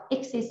these are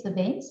excess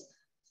events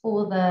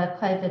for the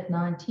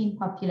COVID-19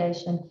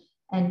 population,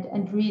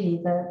 and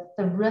really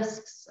the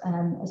risks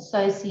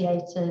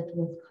associated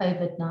with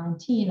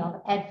COVID-19 of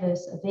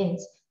adverse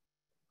events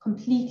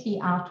completely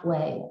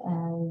outweigh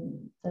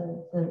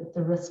the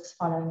risks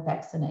following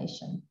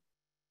vaccination.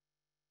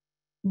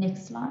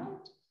 Next slide.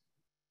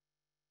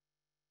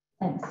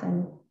 Thanks,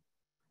 and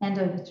hand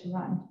over to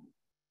Ryan.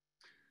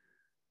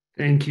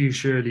 Thank you,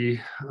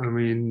 Shirley. I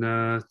mean,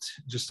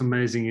 just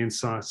amazing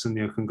insights,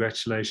 and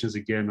congratulations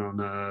again on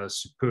a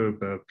superb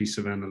piece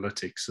of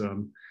analytics.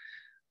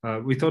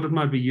 We thought it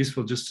might be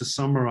useful just to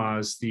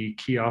summarize the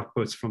key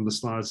outputs from the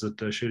slides that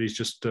Shirley's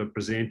just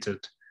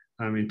presented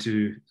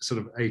into sort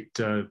of 8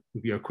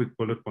 quick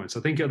bullet points.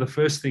 I think the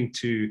first thing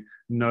to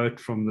note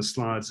from the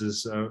slides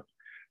is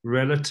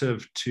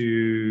relative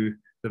to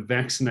the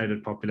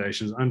vaccinated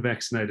populations,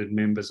 unvaccinated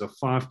members are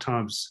 5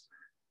 times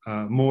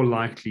more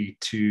likely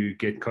to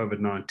get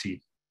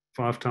COVID-19,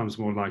 5 times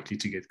more likely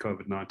to get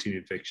COVID-19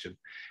 infection,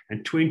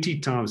 and 20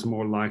 times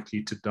more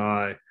likely to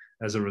die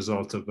as a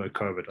result of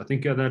COVID. I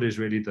think that is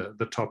really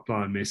the top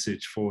line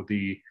message for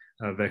the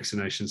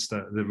vaccination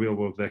study, the real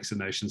world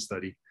vaccination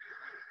study.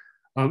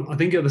 I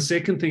think the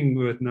second thing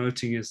worth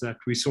noting is that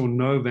we saw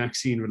no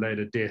vaccine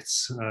related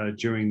deaths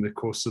during the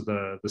course of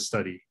the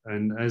study.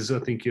 And as I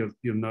think you'll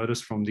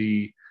notice from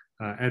the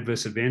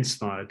adverse events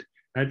slide,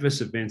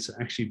 adverse events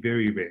are actually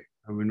very rare.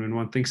 I mean, when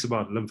one thinks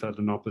about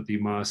lymphadenopathy,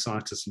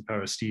 myositis, and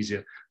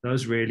paresthesia,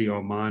 those really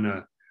are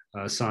minor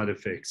side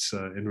effects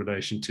in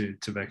relation to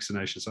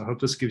vaccination. So I hope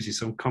this gives you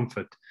some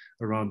comfort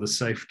around the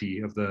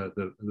safety of the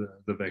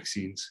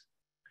vaccines.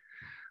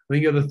 I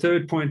think the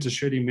third point, as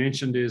Shirley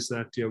mentioned, is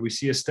that we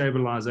see a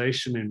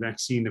stabilization in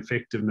vaccine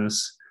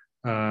effectiveness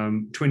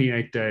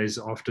 28 days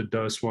after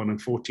dose 1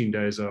 and 14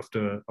 days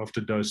after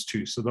dose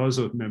 2. So those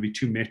are maybe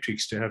 2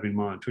 metrics to have in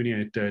mind: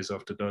 28 days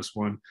after dose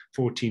 1,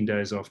 14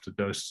 days after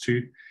dose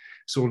 2.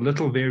 So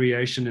little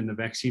variation in the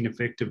vaccine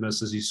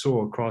effectiveness, as you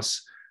saw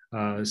across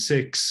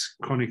sex,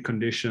 chronic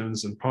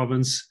conditions, and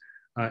province.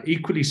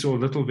 Equally saw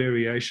little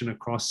variation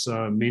across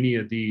many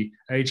of the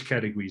age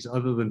categories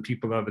other than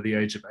people over the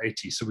age of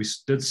 80. So we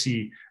did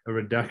see a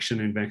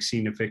reduction in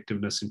vaccine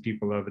effectiveness in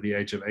people over the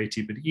age of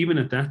 80, but even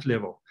at that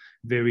level,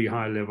 very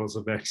high levels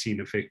of vaccine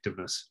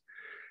effectiveness.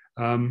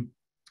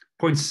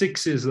 Point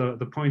 6 is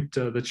the point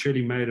that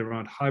Shirley made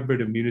around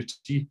hybrid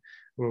immunity.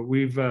 Well,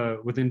 we've,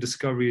 within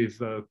Discovery,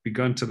 have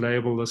begun to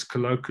label this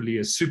colloquially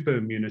as super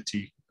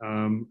immunity.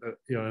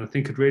 I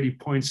think it really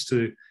points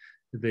to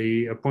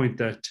the point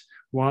that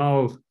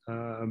while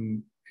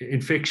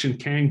infection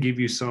can give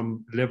you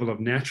some level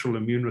of natural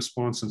immune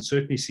response, and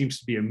certainly seems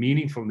to be a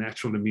meaningful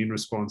natural immune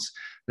response,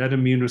 that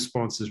immune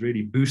response is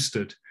really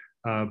boosted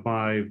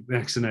by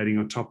vaccinating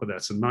on top of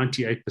that. So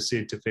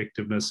 98%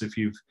 effectiveness if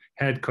you've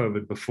had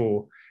COVID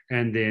before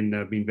and then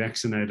been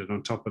vaccinated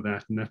on top of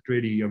that. And that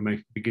really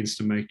begins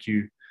to make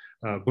you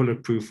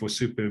bulletproof or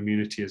super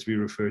immunity, as we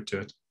refer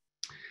to it.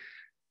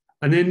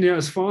 And then,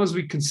 as far as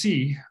we can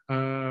see,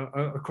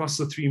 across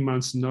the 3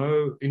 months,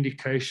 no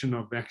indication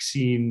of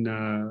vaccine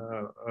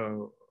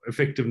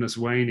effectiveness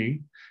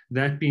waning.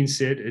 That being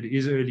said, it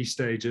is early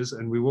stages,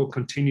 and we will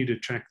continue to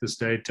track this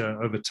data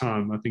over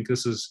time. I think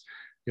this is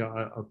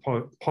a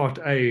part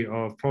A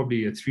of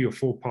probably a 3 or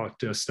 4 part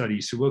study.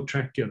 So we'll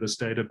track this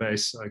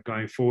database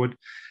going forward.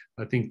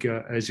 I think,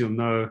 as you'll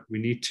know, we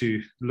need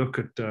to look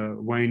at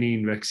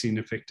waning vaccine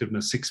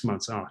effectiveness 6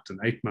 months out and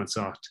 8 months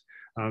out.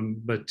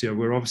 But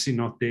we're obviously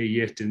not there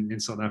yet in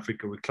South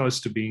Africa. We're close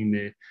to being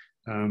there,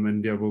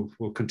 and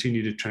we'll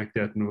continue to track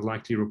that, and we'll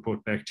likely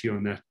report back to you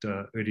on that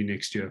early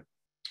next year.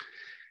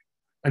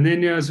 And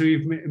then, as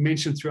we've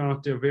mentioned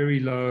throughout, a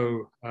very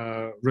low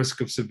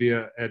risk of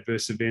severe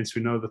adverse events.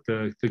 We know that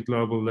the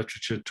global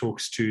literature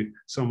talks to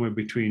somewhere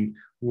between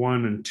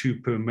 1 and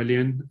 2 per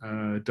million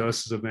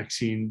doses of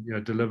vaccine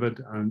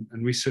delivered,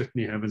 and we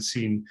certainly haven't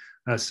seen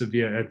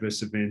severe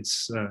adverse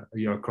events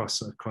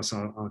across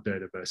our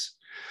database.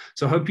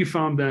 So I hope you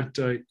found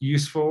that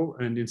useful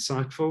and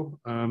insightful.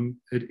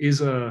 It is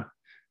a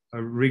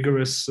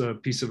rigorous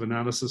piece of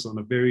analysis on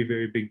a very,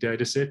 very big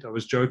data set. I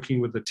was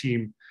joking with the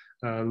team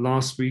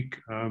last week.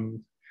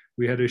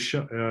 We had to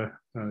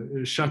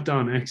shut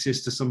down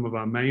access to some of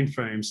our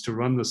mainframes to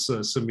run this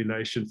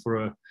simulation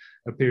for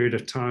a period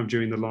of time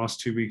during the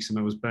last 2 weeks, and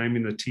I was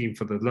blaming the team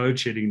for the load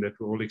shedding that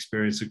we're all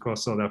experiencing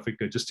across South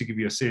Africa, just to give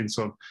you a sense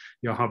on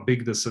how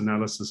big this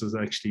analysis has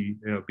actually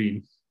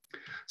been.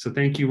 So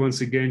thank you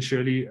once again,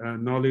 Shirley.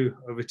 Nalu,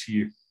 over to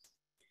you.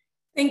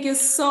 Thank you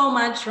so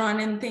much,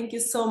 Ron, and thank you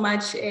so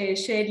much,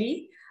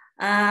 Shirley.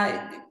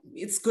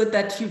 It's good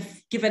that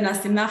you've given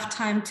us enough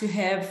time to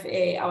have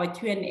our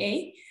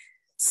Q&A.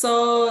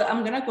 So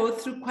I'm going to go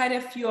through quite a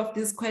few of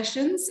these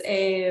questions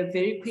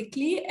very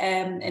quickly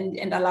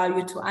and allow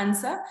you to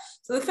answer.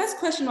 So the first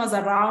question was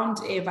around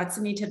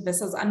vaccinated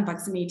versus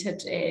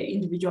unvaccinated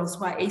individuals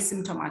who are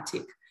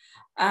asymptomatic.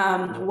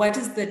 What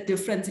is the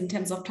difference in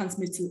terms of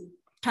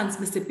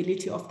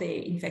transmissibility of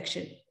the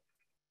infection?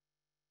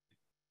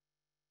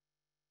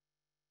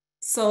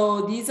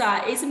 So these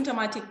are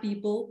asymptomatic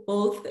people,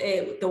 both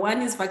the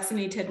one is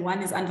vaccinated,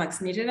 one is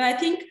unvaccinated. And I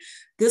think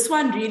this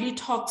one really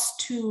talks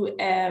to,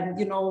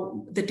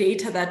 the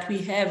data that we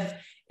have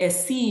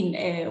seen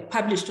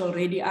published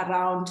already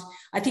around.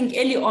 I think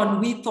early on,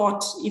 we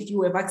thought if you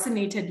were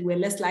vaccinated, you were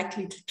less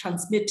likely to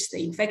transmit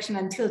the infection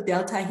until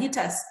Delta hit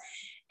us.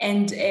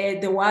 And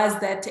there was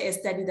that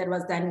study that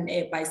was done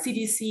by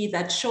CDC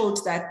that showed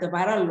that the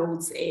viral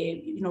loads,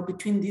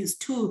 between these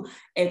two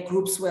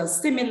groups were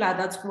similar.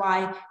 That's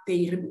why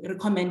they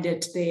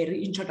recommended the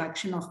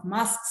reintroduction of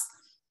masks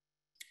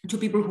to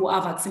people who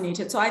are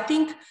vaccinated. So I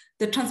think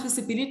the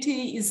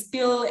transmissibility is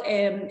still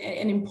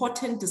an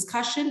important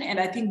discussion, and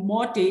I think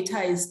more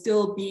data is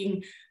still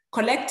being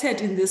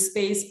collected in this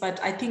space. But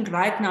I think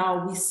right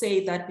now we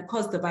say that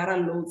because the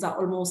viral loads are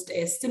almost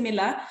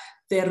similar,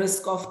 the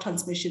risk of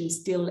transmission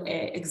still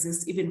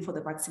exists even for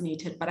the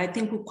vaccinated. But I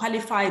think we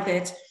qualify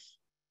that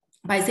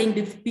by saying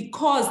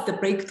because the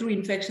breakthrough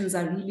infections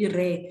are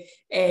really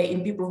rare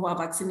in people who are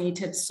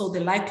vaccinated, so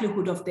the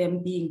likelihood of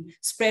them being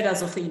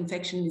spreaders of the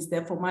infection is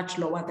therefore much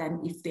lower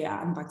than if they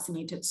are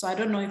unvaccinated. So I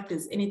don't know if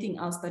there's anything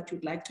else that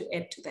you'd like to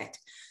add to that.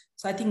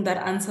 So I think that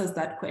answers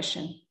that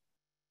question.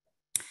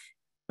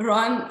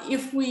 Ron,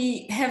 if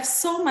we have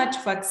so much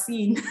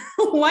vaccine,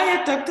 why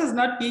are doctors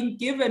not being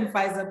given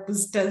Pfizer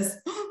boosters?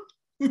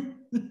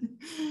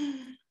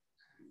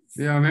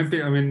 Yeah, I'm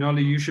happy. I mean,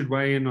 Nolly, you should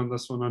weigh in on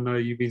this one. I know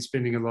you've been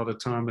spending a lot of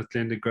time with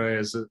Glenda Gray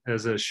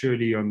as a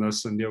Shirley on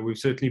this, and we've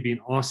certainly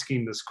been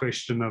asking this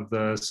question of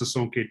the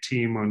Sisonke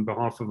team on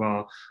behalf of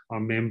our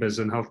members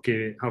and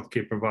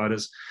healthcare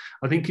providers.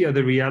 I think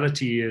the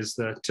reality is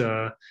that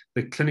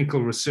the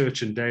clinical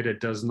research and data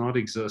does not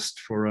exist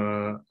for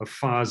a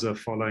Pfizer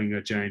following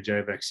a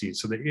J&J vaccine.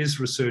 So there is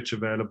research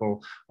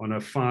available on a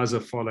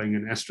Pfizer following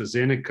an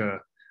AstraZeneca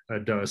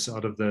dose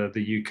out of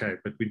the UK,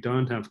 but we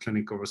don't have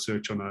clinical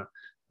research on a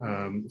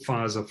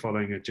Pfizer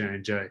following a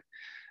J&J.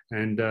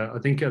 And I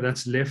think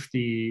that's left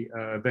the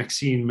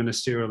Vaccine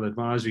Ministerial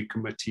Advisory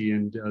Committee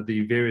and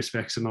the various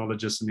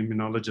vaccinologists and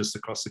immunologists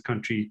across the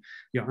country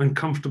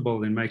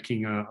uncomfortable in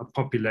making a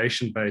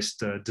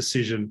population-based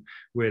decision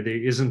where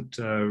there isn't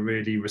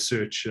really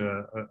research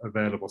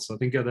available. So I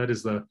think that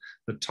is the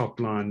top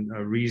line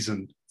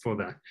reason for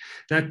that.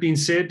 That being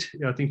said,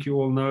 I think you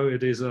all know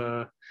it is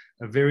a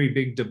very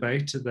big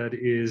debate that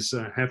is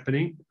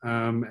happening,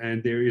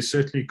 and there is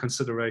certainly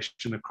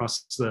consideration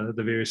across the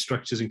various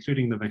structures,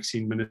 including the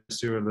Vaccine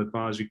Ministerial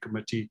Advisory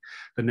Committee,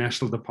 the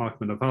National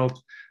Department of Health,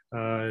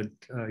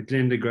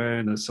 Glenda Gray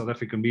and the South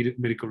African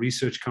Medical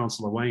Research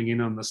Council are weighing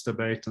in on this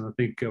debate. And I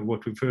think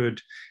what we've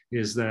heard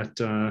is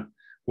that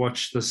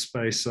watch this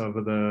space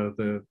over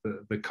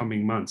the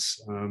coming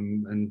months.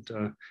 And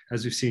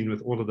as we've seen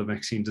with all of the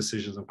vaccine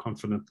decisions, I'm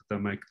confident that they'll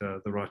make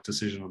the right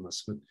decision on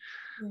this. But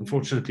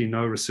unfortunately,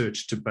 no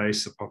research to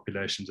base a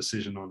population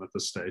decision on at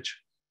this stage.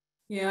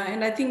 Yeah,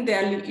 and I think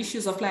there are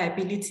issues of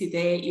liability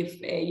there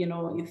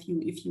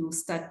if you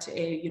start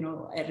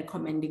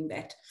recommending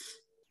that.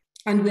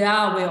 And we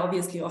are aware,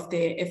 obviously, of the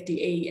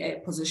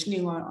FDA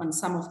positioning on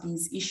some of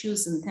these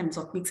issues in terms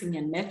of mixing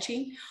and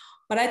matching.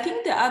 But I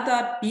think the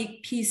other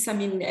big piece, I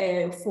mean,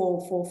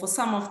 for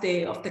some of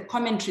the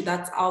commentary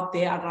that's out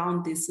there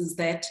around this is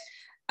that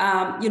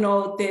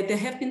there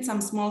have been some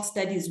small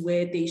studies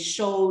where they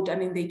showed, I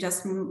mean,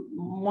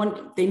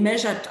 they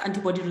measured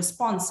antibody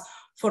response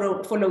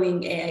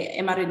following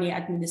mRNA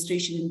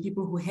administration in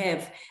people who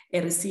have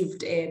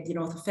received,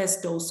 the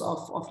first dose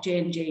of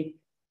J&J.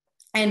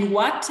 And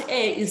what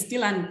is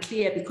still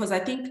unclear, because I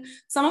think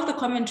some of the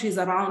commentaries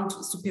around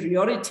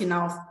superiority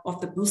now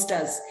of the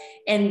boosters,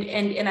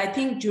 and I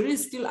think jury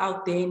is still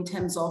out there in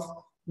terms of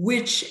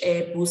which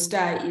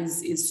booster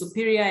is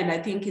superior. And I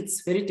think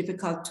it's very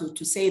difficult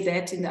to say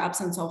that in the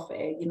absence of,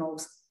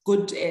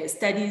 good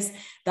studies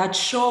that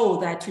show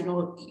that,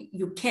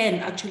 you can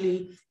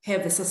actually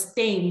have a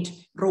sustained,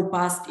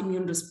 robust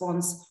immune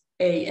response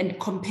and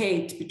compare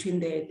it between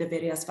the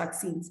various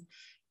vaccines.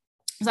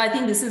 So I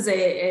think this is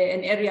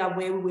an area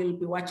where we will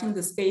be watching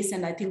the space,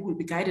 and I think we'll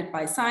be guided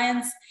by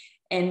science.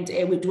 And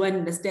we do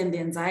understand the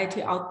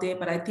anxiety out there,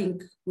 but I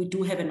think we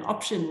do have an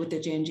option with the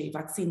J&J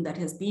vaccine that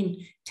has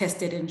been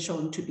tested and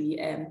shown to be,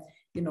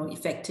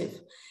 effective.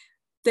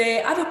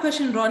 The other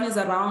question, Ron, is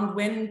around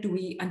when do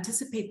we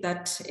anticipate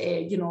that,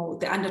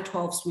 the under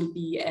 12s will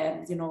be,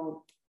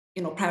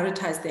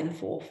 prioritized then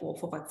for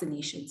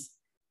vaccinations?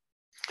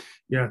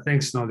 Yeah,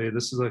 thanks, Nadia.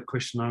 This is a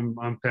question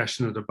I'm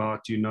passionate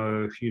about. You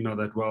know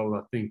that well.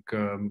 I think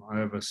I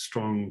have a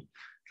strong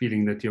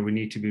feeling that we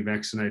need to be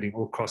vaccinating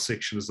all cross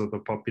sections of the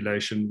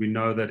population. We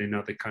know that in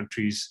other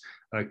countries,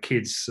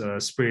 kids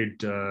spread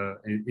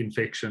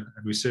infection,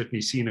 and we've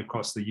certainly seen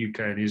across the UK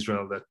and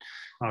Israel that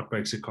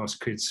outbreaks across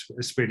kids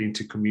spread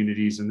into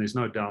communities, and there's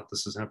no doubt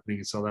this is happening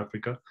in South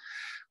Africa.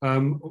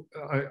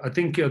 I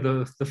think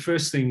the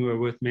first thing we're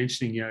worth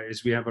mentioning here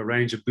is we have a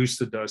range of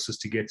booster doses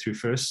to get through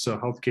first. So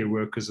healthcare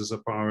workers is a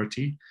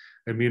priority,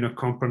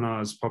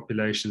 immunocompromised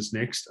populations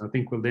next. I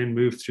think we'll then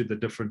move through the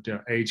different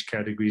age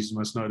categories,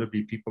 most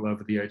notably people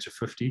over the age of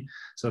 50.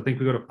 So I think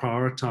we've got to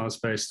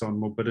prioritize based on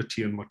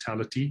morbidity and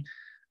mortality.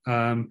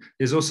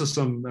 There's also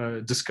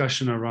some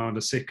discussion around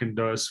a second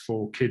dose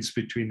for kids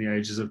between the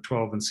ages of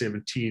 12 and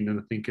 17. And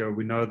I think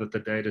we know that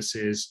the data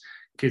says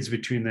kids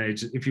between the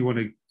ages, if you want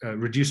to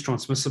reduce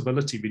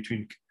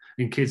transmissibility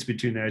in kids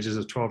between the ages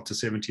of 12 to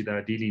 70, they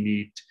ideally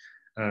need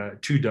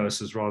 2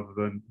 doses rather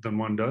than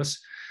 1 dose.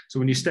 So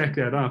when you stack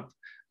that up,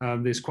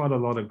 there's quite a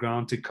lot of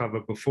ground to cover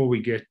before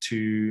we get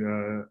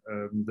to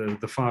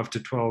the 5 to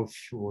 12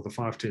 or the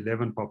 5 to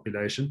 11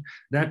 population.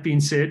 That being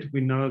said,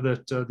 we know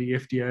that the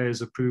FDA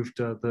has approved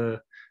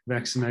the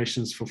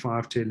vaccinations for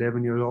 5 to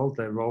 11-year-old.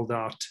 They rolled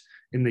out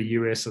in the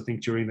US, I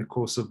think, during the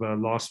course of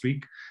last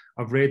week.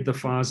 I've read the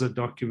Pfizer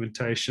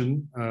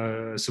documentation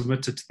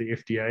submitted to the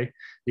FDA.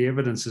 The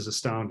evidence is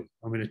astounding.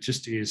 I mean, it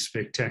just is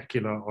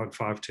spectacular on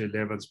 5 to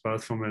 11s,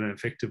 both from an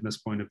effectiveness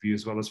point of view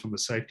as well as from a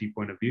safety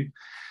point of view.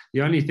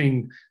 The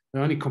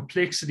only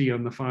complexity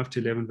on the 5 to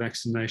 11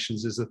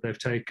 vaccinations is that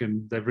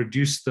they've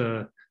reduced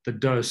the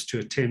dose to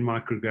a 10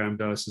 microgram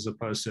dose as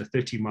opposed to a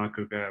 30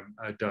 microgram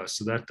dose.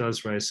 So that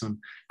does raise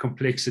some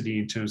complexity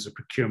in terms of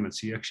procurement.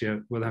 So you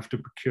actually will have to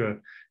procure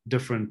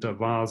different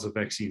vials of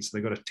vaccines. So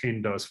they've got a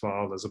 10 dose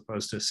vial as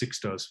opposed to a 6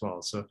 dose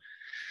vial. So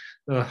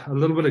a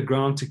little bit of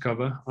ground to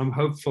cover. I'm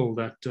hopeful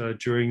that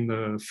during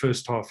the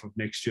first half of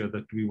next year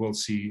that we will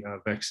see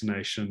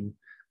vaccination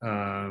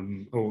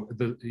or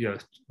the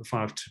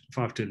 5 to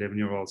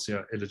 11-year-olds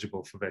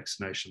eligible for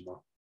vaccination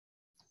now.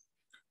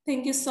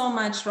 Thank you so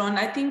much, Ron.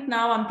 I think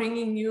now I'm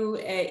bringing you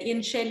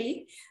in,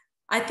 Shirley.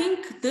 I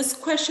think this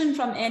question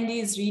from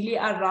Andy is really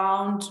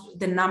around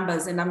the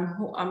numbers, and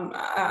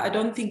I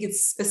don't think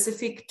it's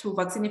specific to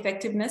vaccine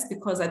effectiveness,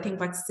 because I think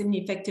vaccine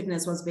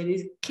effectiveness was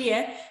very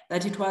clear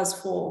that it was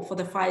for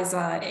the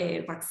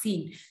Pfizer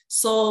vaccine.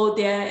 So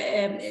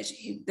the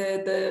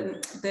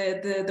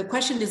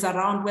question is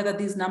around whether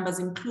these numbers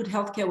include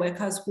healthcare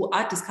workers who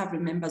are Discovery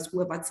members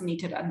who are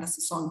vaccinated under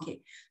Sisonke.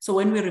 So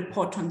when we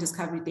report on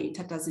Discovery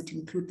data, does it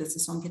include the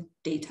Sisonke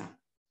data?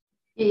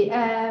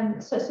 Yeah,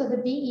 so the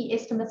VE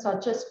estimates are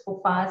just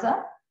for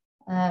Pfizer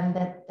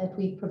that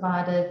we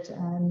provided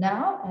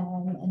now,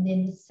 and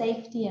then the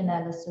safety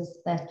analysis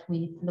that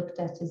we've looked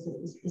at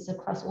is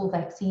across all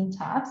vaccine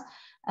types.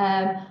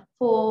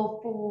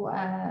 For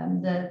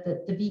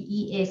the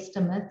VE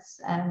estimates,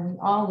 we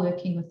are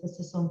working with the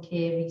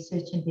Sisonke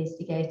research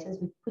investigators.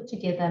 We've put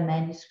together a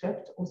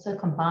manuscript, also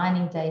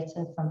combining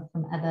data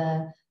from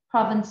other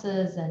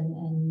provinces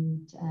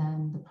and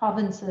the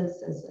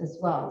provinces as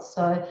well.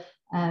 So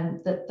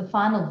the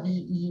final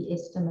VE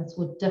estimates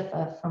would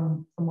differ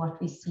from what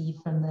we see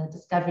from the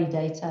Discovery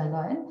data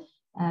alone,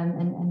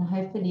 and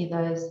hopefully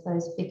those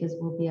figures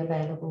will be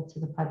available to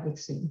the public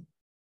soon.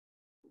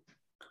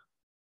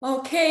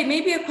 Okay,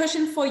 maybe a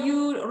question for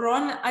you,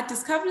 Ron. Are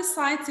Discovery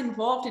sites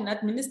involved in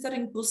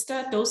administering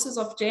booster doses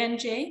of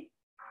J&J?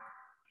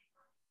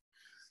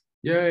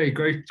 Yeah,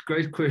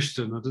 great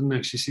question. I didn't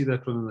actually see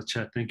that one in the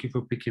chat. Thank you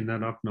for picking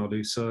that up,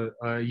 Nolu. So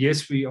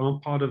yes, we are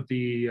part of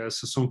the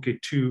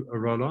Sisonke 2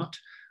 rollout.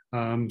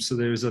 So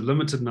there is a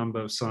limited number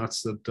of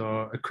sites that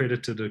are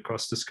accredited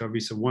across Discovery.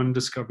 So one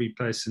Discovery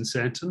place in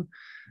Sandton,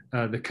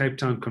 the Cape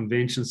Town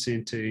Convention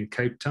Centre in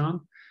Cape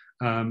Town,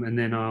 and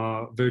then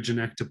our Virgin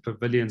Active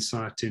Pavilion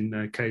site in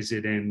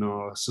KZN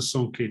are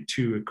Sisonke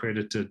 2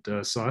 accredited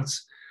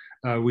sites.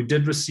 We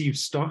did receive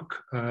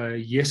stock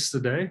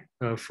yesterday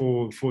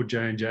for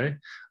J&J.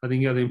 I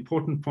think the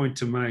important point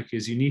to make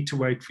is you need to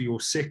wait for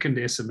your second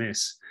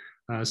SMS.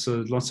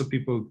 So lots of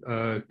people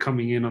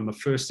coming in on the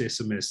first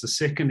SMS. The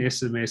second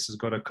SMS has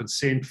got a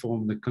consent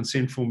form. The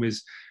consent form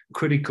is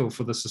critical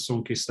for the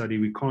Sisonke study.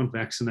 We can't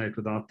vaccinate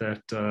without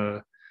that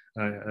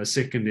a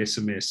second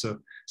SMS. So as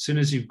soon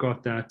as you've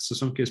got that,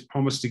 Sisonke has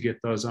promised to get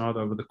those out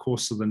over the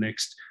course of the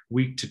next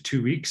week to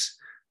 2 weeks.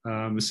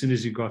 As soon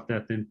as you got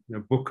that, then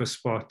book a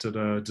spot at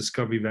a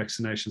Discovery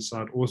vaccination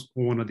site or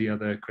one of the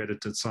other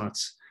accredited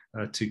sites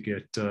to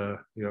get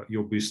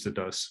your booster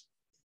dose.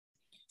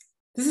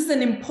 This is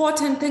an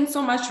important, thanks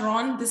so much,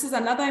 Ron. This is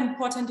another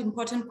important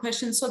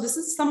question. So this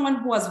is someone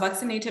who was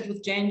vaccinated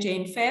with J&J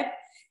in Feb.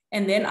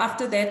 And then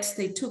after that,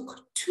 they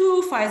took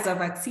 2 Pfizer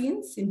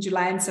vaccines in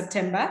July and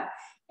September.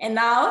 And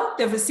now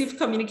they've received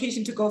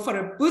communication to go for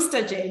a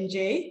booster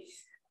J&J.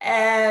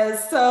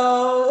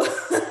 So,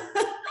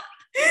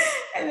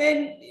 and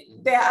then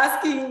they're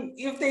asking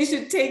if they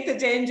should take the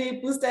J&J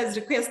booster as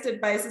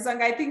requested by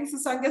Sisonke. I think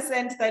Sisonke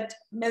sent that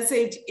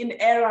message in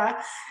error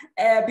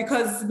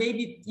because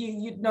maybe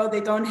you know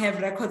they don't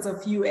have records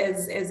of you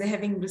as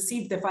having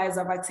received the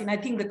Pfizer vaccine. I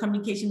think the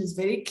communication is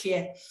very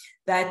clear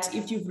that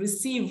if you've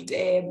received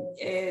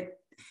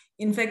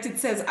in fact, it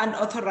says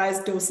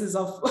unauthorized doses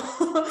of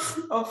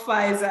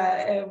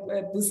Pfizer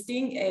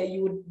boosting,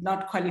 you would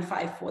not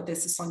qualify for the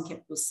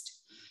Sisonke boost.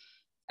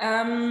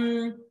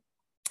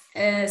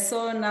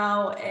 So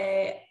now,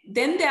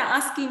 then they're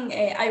asking,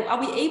 are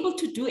we able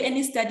to do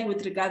any study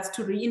with regards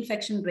to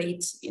reinfection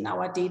rates in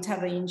our data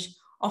range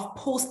of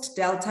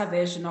post-Delta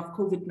version of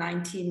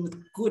COVID-19 with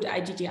good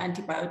IgG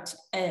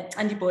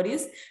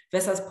antibodies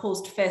versus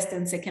post-first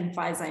and second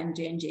Pfizer and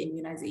J&J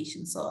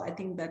immunization? So I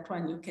think that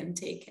one you can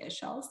take,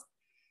 Charles.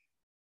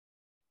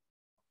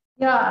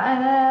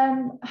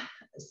 Yeah,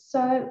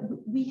 so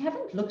we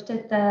haven't looked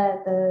at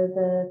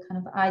the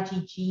kind of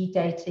IgG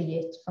data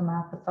yet from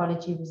our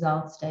pathology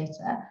results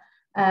data.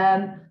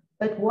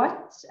 But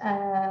what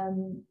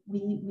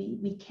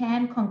we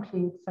can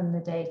conclude from the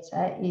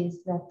data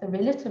is that the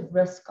relative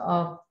risk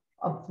of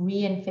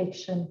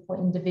reinfection for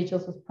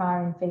individuals with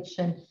prior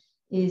infection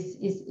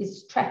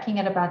is tracking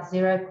at about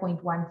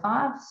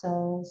 0.15.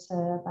 So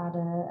about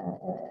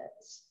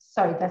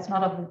sorry, that's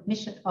not of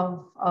admission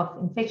of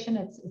infection,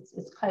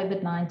 it's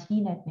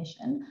COVID-19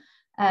 admission.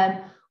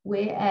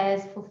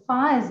 Whereas for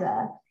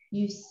Pfizer,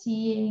 you're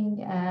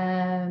seeing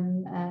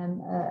an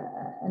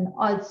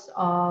odds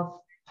of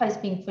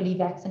post being fully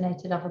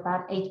vaccinated of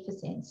about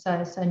 8%, so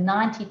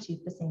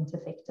 92%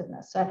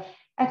 effectiveness. So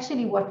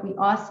actually what we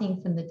are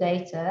seeing from the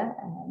data,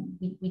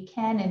 we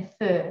can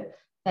infer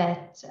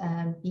that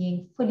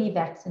being fully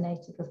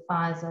vaccinated with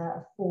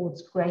Pfizer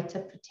affords greater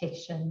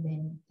protection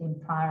than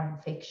prior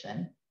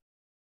infection.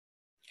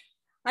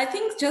 I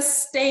think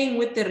just staying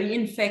with the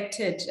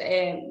reinfected,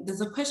 there's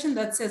a question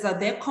that says, are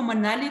there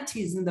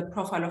commonalities in the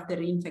profile of the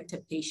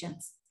reinfected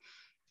patients?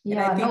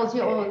 Yeah,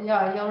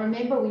 you'll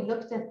remember we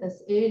looked at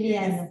this earlier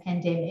in the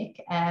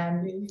pandemic.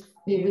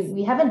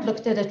 We haven't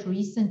looked at it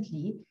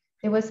recently.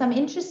 There were some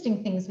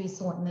interesting things we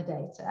saw in the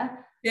data.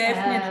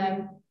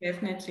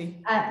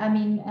 Definitely. I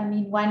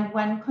mean,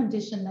 one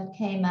condition that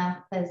came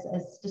up as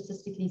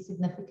statistically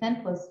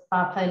significant was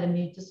bipolar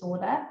mood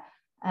disorder.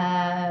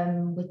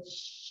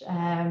 Which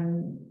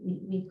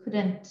we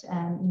couldn't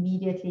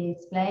immediately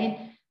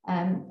explain.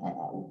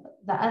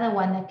 The other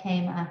one that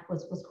came up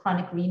was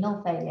chronic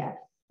renal failure.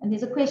 And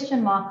there's a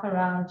question mark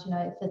around,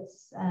 if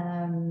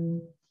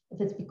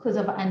it's because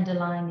of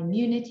underlying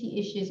immunity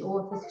issues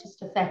or if it's just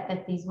the fact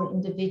that these were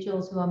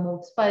individuals who are more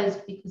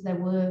exposed because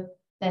they're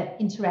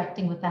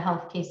interacting with the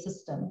healthcare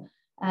system.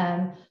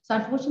 So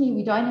unfortunately,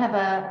 we don't have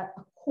a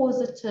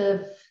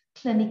causative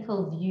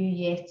clinical view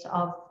yet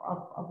of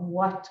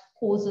what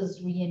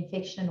causes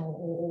reinfection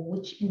or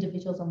which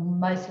individuals are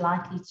most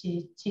likely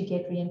to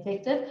get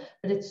reinfected,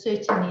 but it's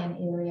certainly an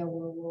area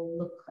we'll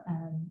look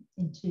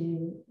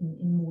into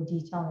in more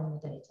detail in the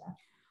data.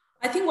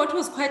 I think what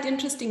was quite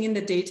interesting in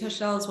the data,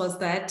 Charles, was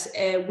that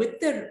with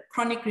the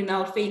chronic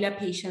renal failure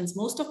patients,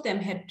 most of them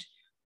had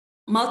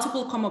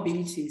multiple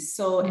comorbidities.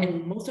 So,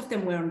 and most of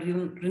them were on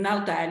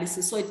renal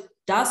dialysis. So it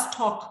does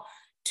talk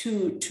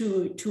to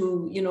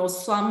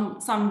some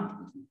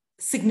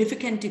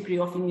significant degree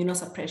of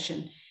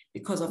immunosuppression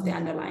because of the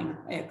underlying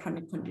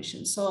chronic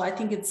condition. So I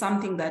think it's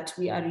something that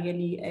we are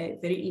really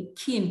very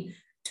keen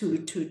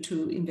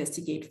to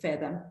investigate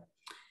further.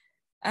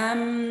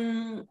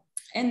 And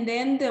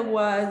then there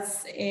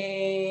was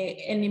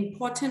an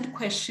important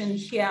question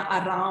here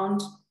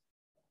around,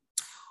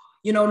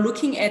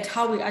 looking at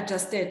how we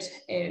adjusted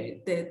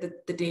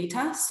the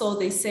data. So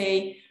they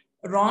say,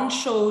 Ron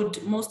showed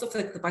most of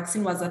the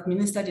vaccine was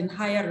administered in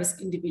higher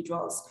risk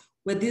individuals.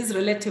 Were these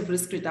relative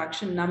risk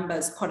reduction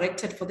numbers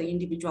corrected for the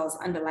individual's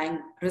underlying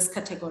risk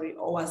category,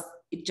 or was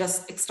it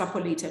just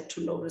extrapolated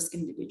to low risk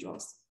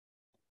individuals?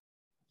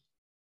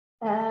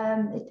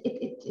 I'll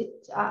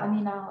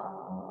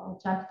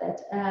jump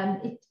that.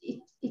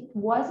 It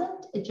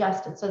wasn't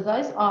adjusted. So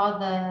those are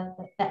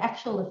the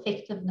actual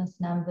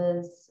effectiveness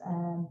numbers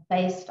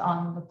based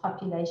on the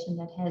population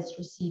that has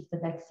received the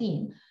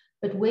vaccine.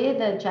 But where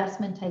the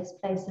adjustment takes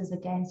place is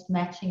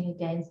matching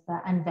against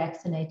the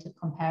unvaccinated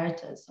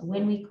comparators. So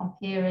when we're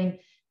comparing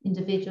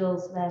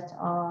individuals that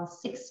are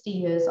 60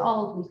 years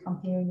old, we're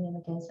comparing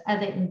them against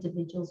other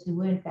individuals who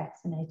weren't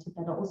vaccinated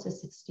that are also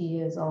 60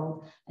 years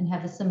old and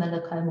have a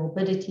similar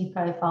comorbidity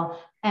profile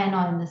and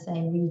are in the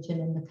same region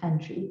in the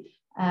country.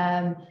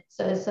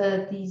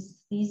 So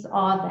these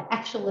are the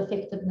actual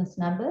effectiveness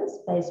numbers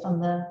based on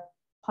the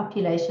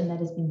population that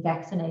has been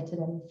vaccinated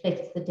and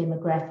reflects the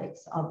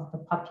demographics of the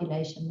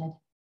population that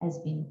has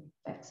been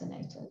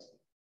vaccinated.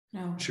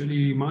 No. Shirley,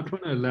 you might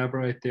want to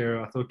elaborate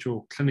there. I thought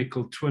your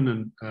clinical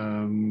twin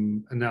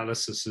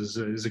analysis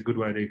is a good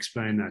way to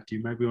explain that. Do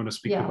you maybe want to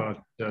speak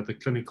about the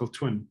clinical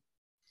twin?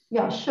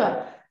 Yeah,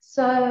 sure.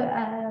 So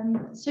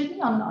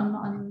certainly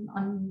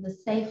on the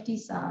safety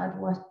side,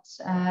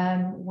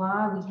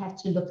 why we had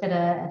to look at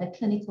a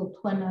clinical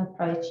twin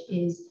approach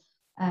is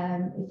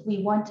if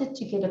we wanted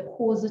to get a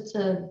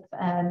causative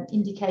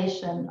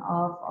indication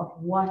of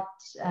what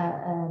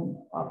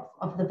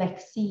of the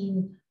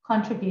vaccine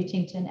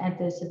contributing to an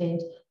adverse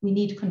event, we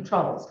need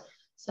controls.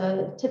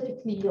 So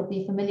typically you'll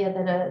be familiar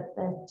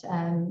that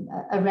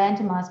a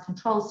randomized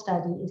control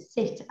study is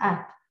set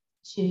up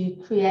to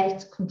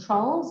create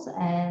controls,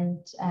 and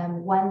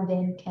one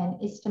then can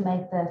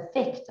estimate the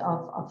effect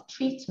of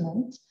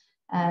treatment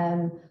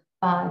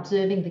by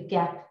observing the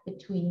gap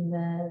between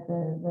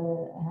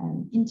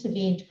the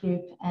intervened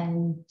group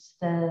and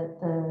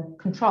the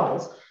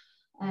controls.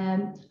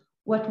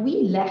 What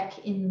we lack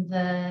in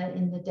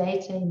the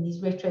data in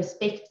these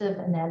retrospective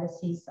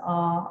analyses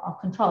are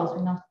controls.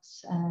 We're not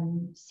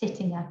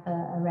setting up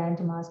a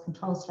randomized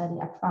control study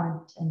up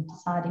front and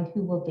deciding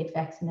who will get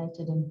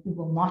vaccinated and who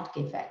will not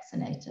get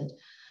vaccinated.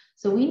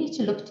 So we need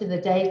to look to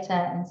the data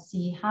and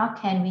see how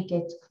can we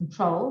get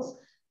controls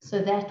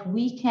so that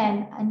we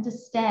can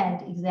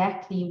understand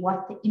exactly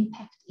what the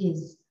impact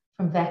is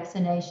from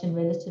vaccination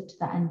relative to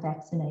the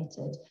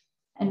unvaccinated.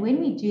 And when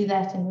we do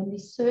that and when we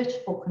search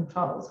for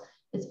controls,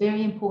 it's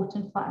very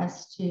important for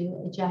us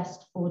to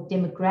adjust for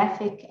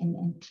demographic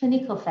and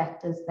clinical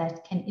factors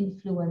that can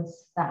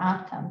influence the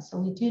outcome. So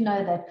we do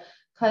know that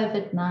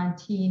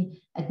COVID-19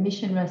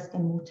 admission risk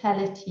and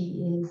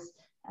mortality is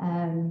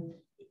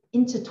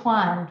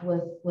intertwined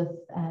with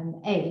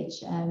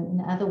age.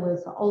 In other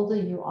words, the older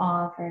you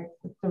are,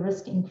 the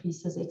risk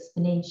increases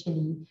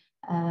exponentially.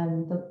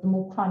 The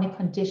more chronic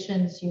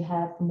conditions you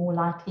have, the more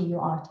likely you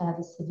are to have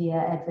a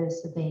severe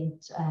adverse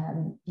event,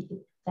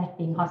 that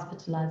being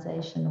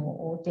hospitalization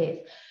or death.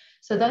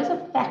 So those are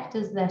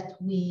factors that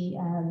we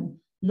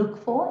look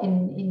for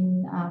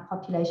in our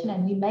population,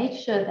 and we make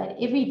sure that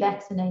every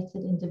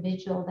vaccinated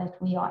individual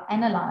that we are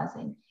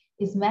analyzing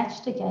is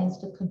matched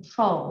against a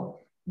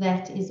control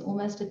that is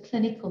almost a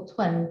clinical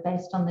twin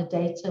based on the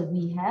data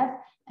we have,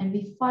 and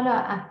we follow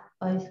up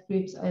both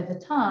groups over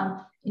time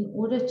in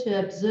order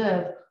to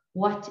observe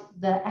what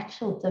the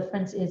actual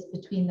difference is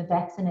between the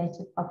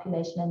vaccinated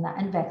population and the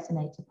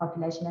unvaccinated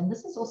population. And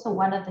this is also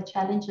one of the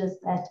challenges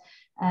that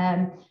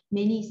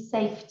many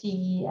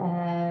safety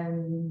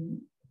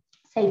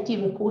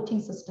reporting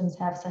systems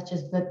have, such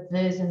as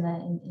VERS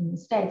in the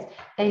States.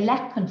 They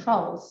lack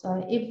controls.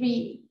 So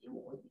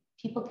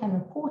people can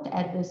report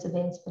adverse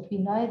events, but we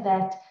know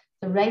that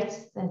the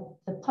rates that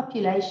the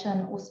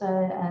population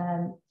also,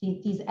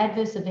 these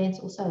adverse events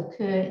also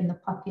occur in the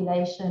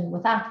population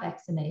without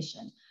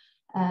vaccination.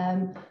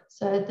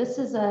 So this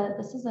is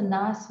a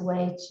nice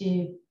way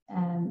to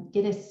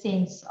get a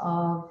sense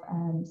of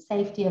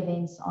safety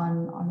events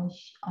on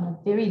a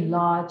very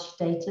large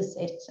data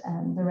set.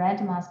 The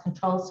randomized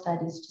control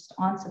studies just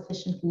aren't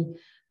sufficiently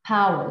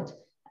powered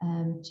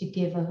to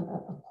give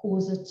a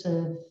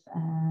causative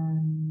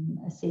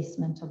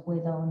assessment of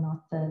whether or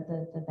not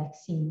the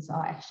vaccines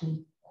are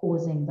actually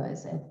causing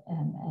those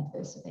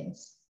adverse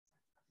events.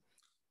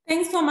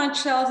 Thanks so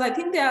much, Shels. I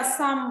think there are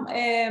some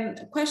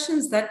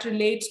questions that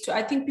relate to,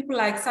 I think people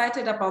are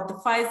excited about the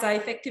Pfizer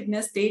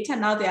effectiveness data.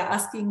 Now they're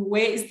asking,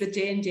 where is the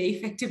J&J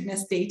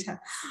effectiveness data?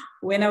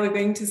 When are we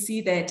going to see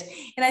that?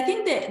 And I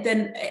think that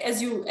then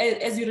as you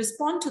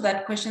respond to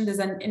that question, there's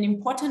an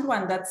important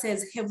one that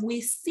says, have we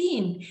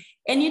seen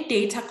any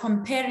data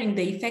comparing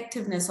the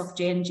effectiveness of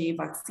J&J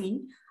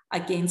vaccine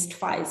against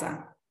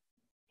Pfizer?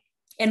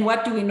 And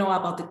what do we know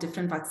about the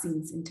different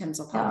vaccines in terms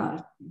of how they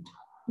respond?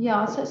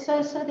 Yeah, so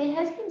there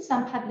has been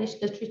some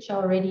published literature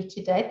already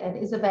to date that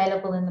is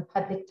available in the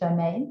public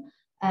domain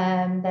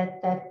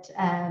that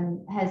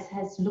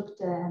has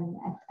looked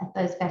at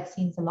those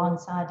vaccines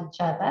alongside each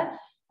other.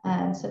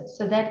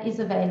 So that is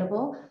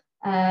available.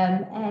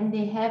 And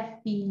there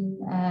have been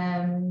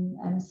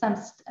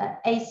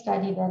a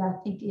study that I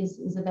think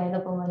is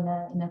available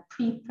in a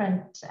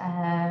preprint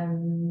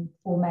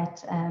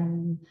format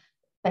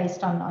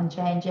based on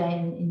J&J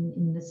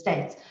in the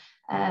States.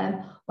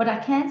 What I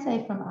can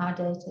say from our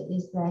data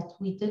is that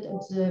we did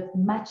observe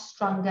much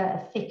stronger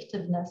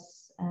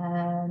effectiveness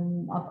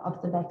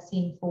of the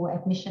vaccine for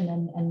admission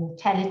and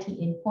mortality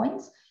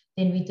endpoints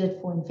than we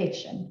did for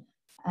infection.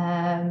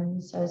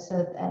 And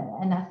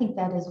I think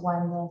that is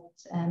one that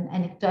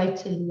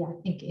anecdotally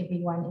I think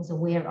everyone is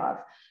aware of.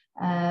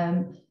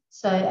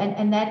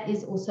 And that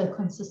is also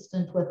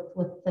consistent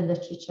with the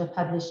literature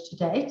published to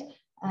date.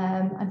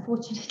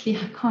 Unfortunately,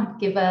 I can't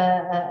give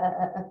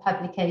a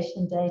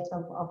publication date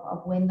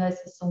of when those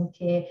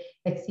Sisonke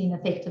vaccine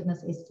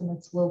effectiveness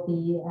estimates will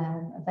be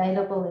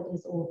available. It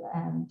is all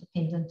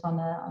dependent on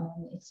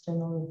an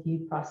external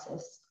review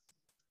process.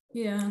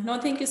 Yeah, no,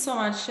 thank you so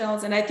much,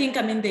 Shels. And I think,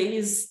 I mean, there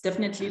is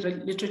definitely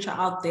literature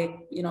out there,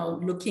 you know,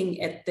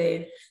 looking at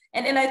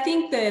and I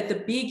think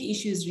the big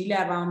issue is really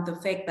around the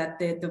fact that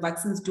the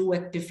vaccines do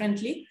work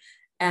differently.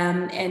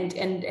 And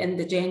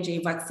the J&J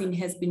vaccine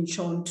has been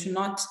shown to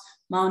not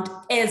mount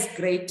as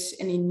great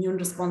an immune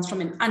response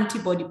from an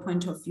antibody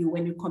point of view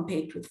when you compare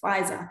it with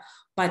Pfizer.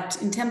 But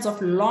in terms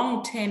of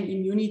long-term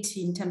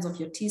immunity, in terms of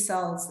your T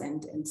cells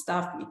and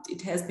stuff,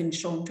 it has been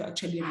shown to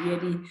actually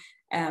really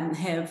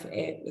have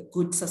a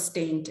good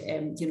sustained,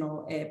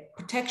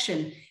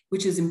 protection,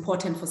 which is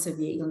important for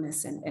severe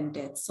illness and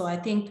death. So I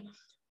think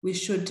we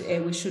should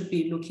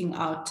be looking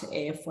out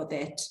for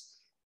that.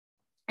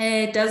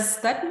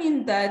 Does that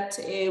mean that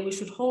we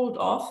should hold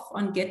off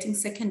on getting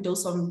second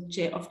dose of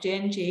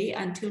J&J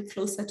until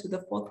closer to the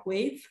fourth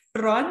wave,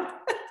 Ron?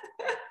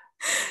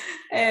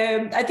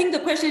 I think the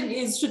question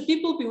is, should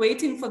people be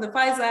waiting for the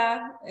Pfizer,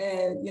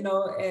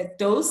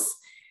 dose?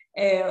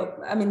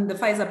 The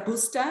Pfizer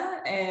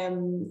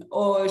booster,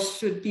 or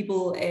should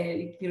people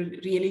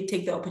really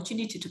take the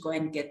opportunity to go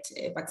and get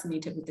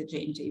vaccinated with the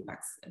J&J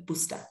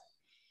booster?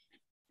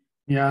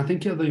 Yeah, I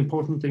think the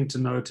important thing to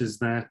note is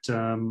that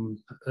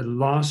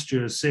last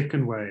year's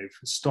second wave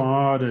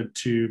started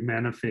to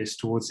manifest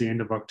towards the end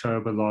of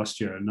October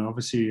last year. And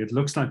obviously, it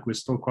looks like we're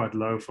still quite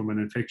low from an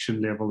infection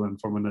level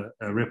and from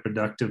a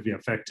reproductive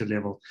factor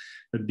level.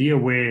 But be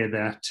aware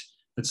that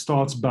it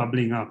starts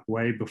bubbling up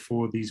way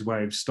before these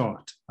waves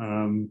start.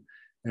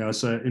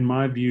 So in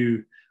my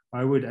view,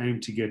 I would aim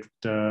to get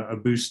a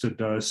booster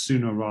dose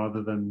sooner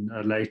rather than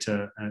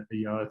later.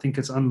 I think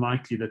it's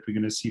unlikely that we're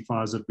going to see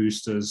Pfizer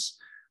boosters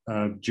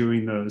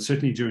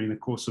certainly during the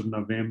course of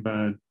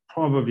November,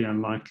 probably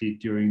unlikely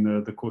during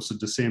the course of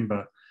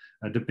December,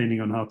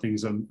 depending on how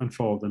things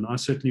unfold. And I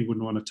certainly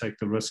wouldn't want to take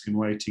the risk in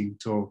waiting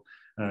till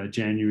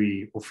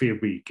January or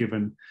February,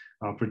 given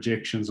our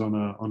projections on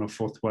a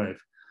fourth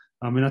wave.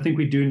 I think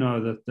we do know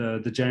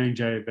that the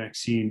J&J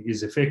vaccine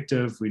is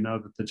effective. We know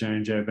that the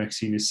J&J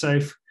vaccine is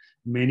safe.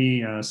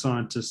 Many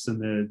scientists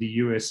in the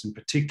US in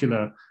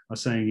particular are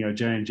saying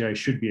J&J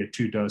should be a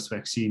 2-dose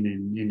vaccine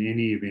in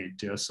any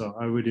event. So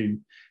I would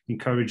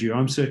encourage you.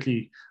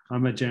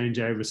 I'm a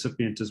J&J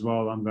recipient as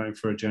well. I'm going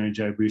for a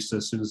J&J booster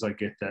as soon as I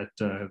get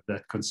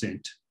that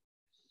consent.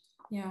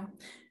 Yeah.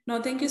 No,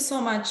 thank you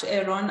so much,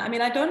 Ron.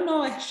 I don't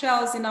know,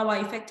 Shels, in our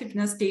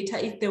effectiveness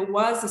data, if there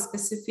was a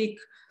specific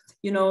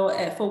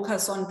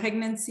focus on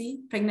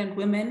pregnant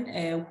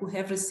women who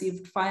have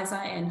received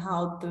Pfizer and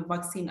how the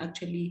vaccine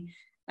actually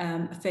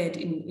fared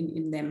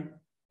in them.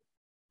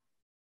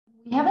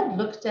 We haven't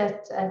looked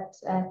at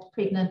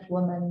pregnant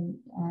women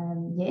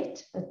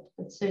yet,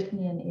 but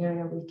certainly an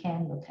area we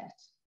can look at.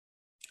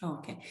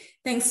 Okay,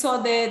 thanks.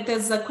 So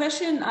there's a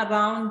question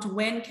around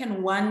when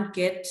can one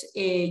get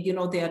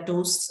their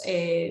dose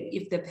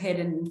if they've had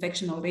an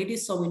infection already.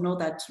 So we know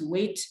that you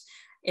wait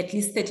at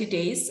least 30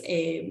 days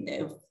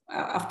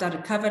after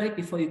recovery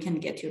before you can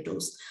get your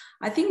dose.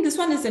 I think this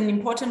one is an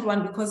important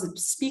one because it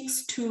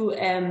speaks to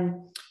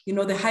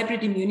the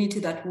hybrid immunity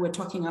that we were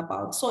talking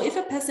about. So if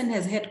a person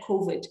has had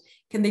COVID,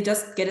 can they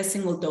just get a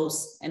single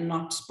dose and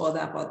not bother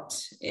about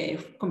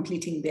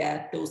completing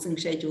their dosing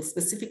schedule,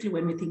 specifically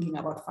when we're thinking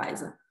about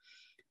Pfizer?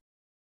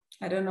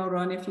 I don't know,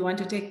 Ron, if you want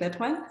to take that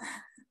one.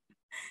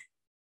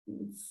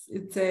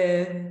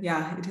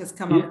 It has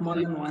come up more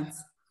than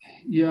once.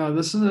 Yeah,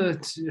 this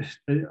is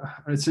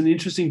it's an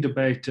interesting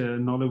debate.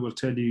 Nola will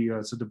tell you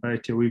it's a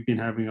debate we've been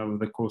having over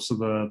the course of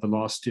the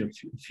last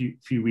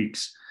few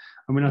weeks.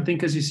 I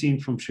think as you've seen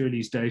from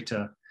Shirley's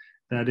data,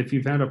 that if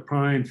you've had a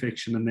prior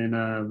infection and then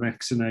a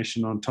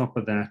vaccination on top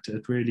of that,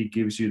 it really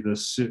gives you the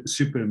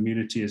super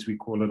immunity, as we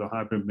call it, a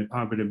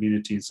hybrid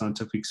immunity in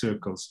scientific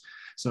circles.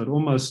 So it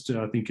almost,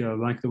 I think,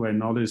 like the way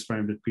Nola has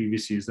framed it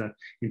previously, is that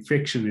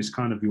infection is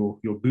kind of your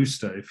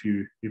booster, if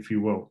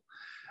you will.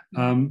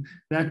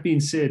 That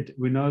being said,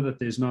 we know that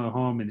there's no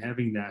harm in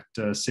having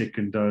that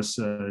second dose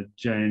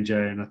J&J,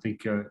 and I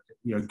think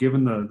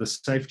given the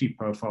safety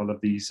profile of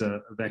these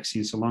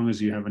vaccines, so long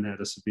as you haven't had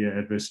a severe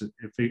adverse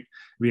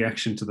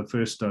reaction to the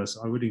first dose,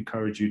 I would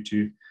encourage you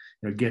to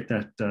get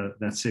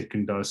that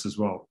second dose as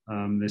well.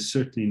 There's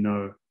certainly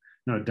no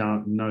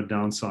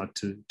downside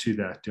to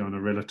that on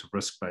a relative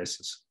risk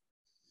basis.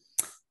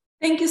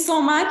 Thank you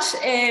so much.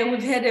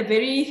 We've had a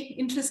very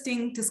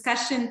interesting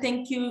discussion.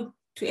 Thank you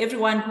to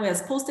everyone who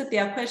has posted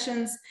their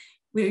questions.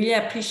 We really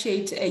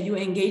appreciate you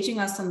engaging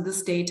us on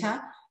this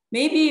data.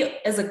 Maybe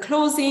as a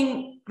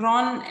closing,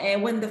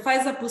 Ron, when the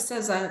Pfizer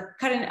boosters are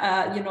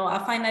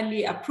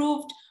finally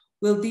approved,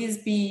 will these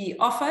be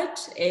offered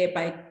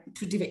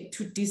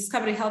to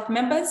Discovery Health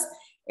members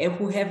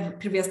who have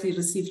previously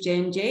received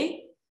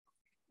J&J?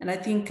 And I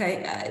think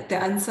the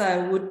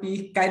answer would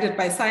be guided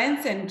by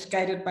science and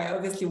guided by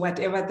obviously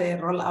whatever the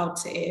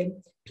rollout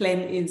plan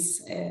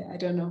is. I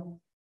don't know.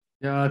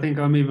 Yeah, I think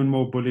I'm even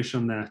more bullish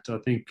on that. I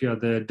think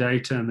the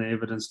data and the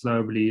evidence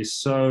globally is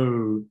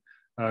so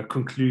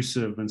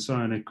conclusive and so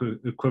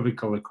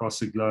unequivocal across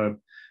the globe.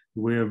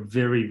 We're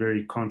very,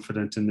 very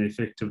confident in the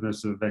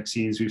effectiveness of the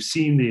vaccines. We've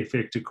seen the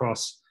effect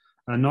across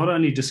not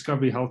only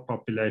Discovery Health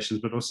populations,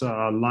 but also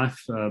our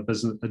life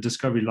business,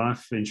 Discovery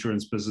Life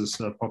Insurance business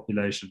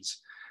populations.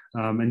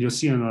 And you'll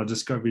see in our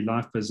Discovery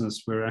Life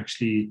business, we're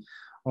actually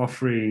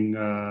offering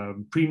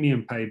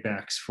premium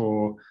paybacks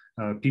for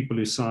people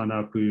who sign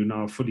up who are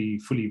now fully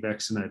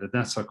vaccinated.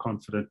 That's how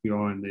confident we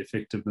are in the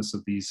effectiveness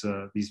of these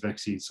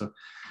vaccines. So,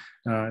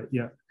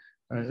 yeah.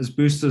 As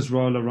boosters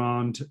roll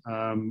around,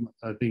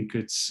 I think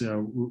it's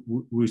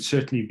we'll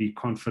certainly be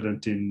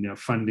confident in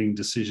funding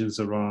decisions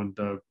around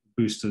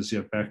boosters,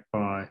 backed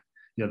by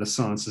the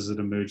science as it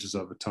emerges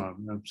over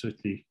time. I'm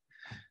certainly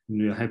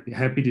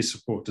happy to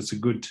support. It's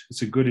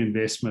a good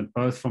investment,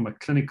 both from a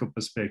clinical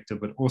perspective,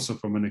 but also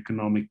from an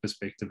economic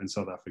perspective in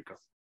South Africa.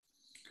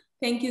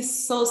 Thank you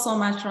so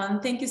much,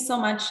 Ron. Thank you so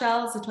much,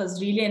 Charles. It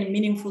was really a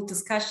meaningful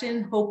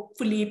discussion.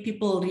 Hopefully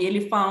people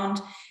really found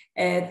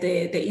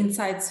the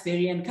insights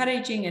very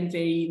encouraging and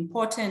very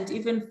important,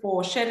 even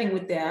for sharing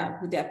with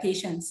their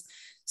patients.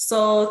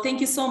 So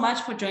thank you so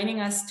much for joining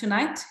us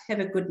tonight. Have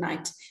a good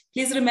night.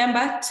 Please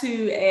remember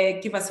to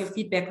give us your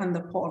feedback on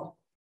the poll.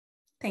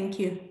 Thank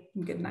you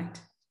and good night.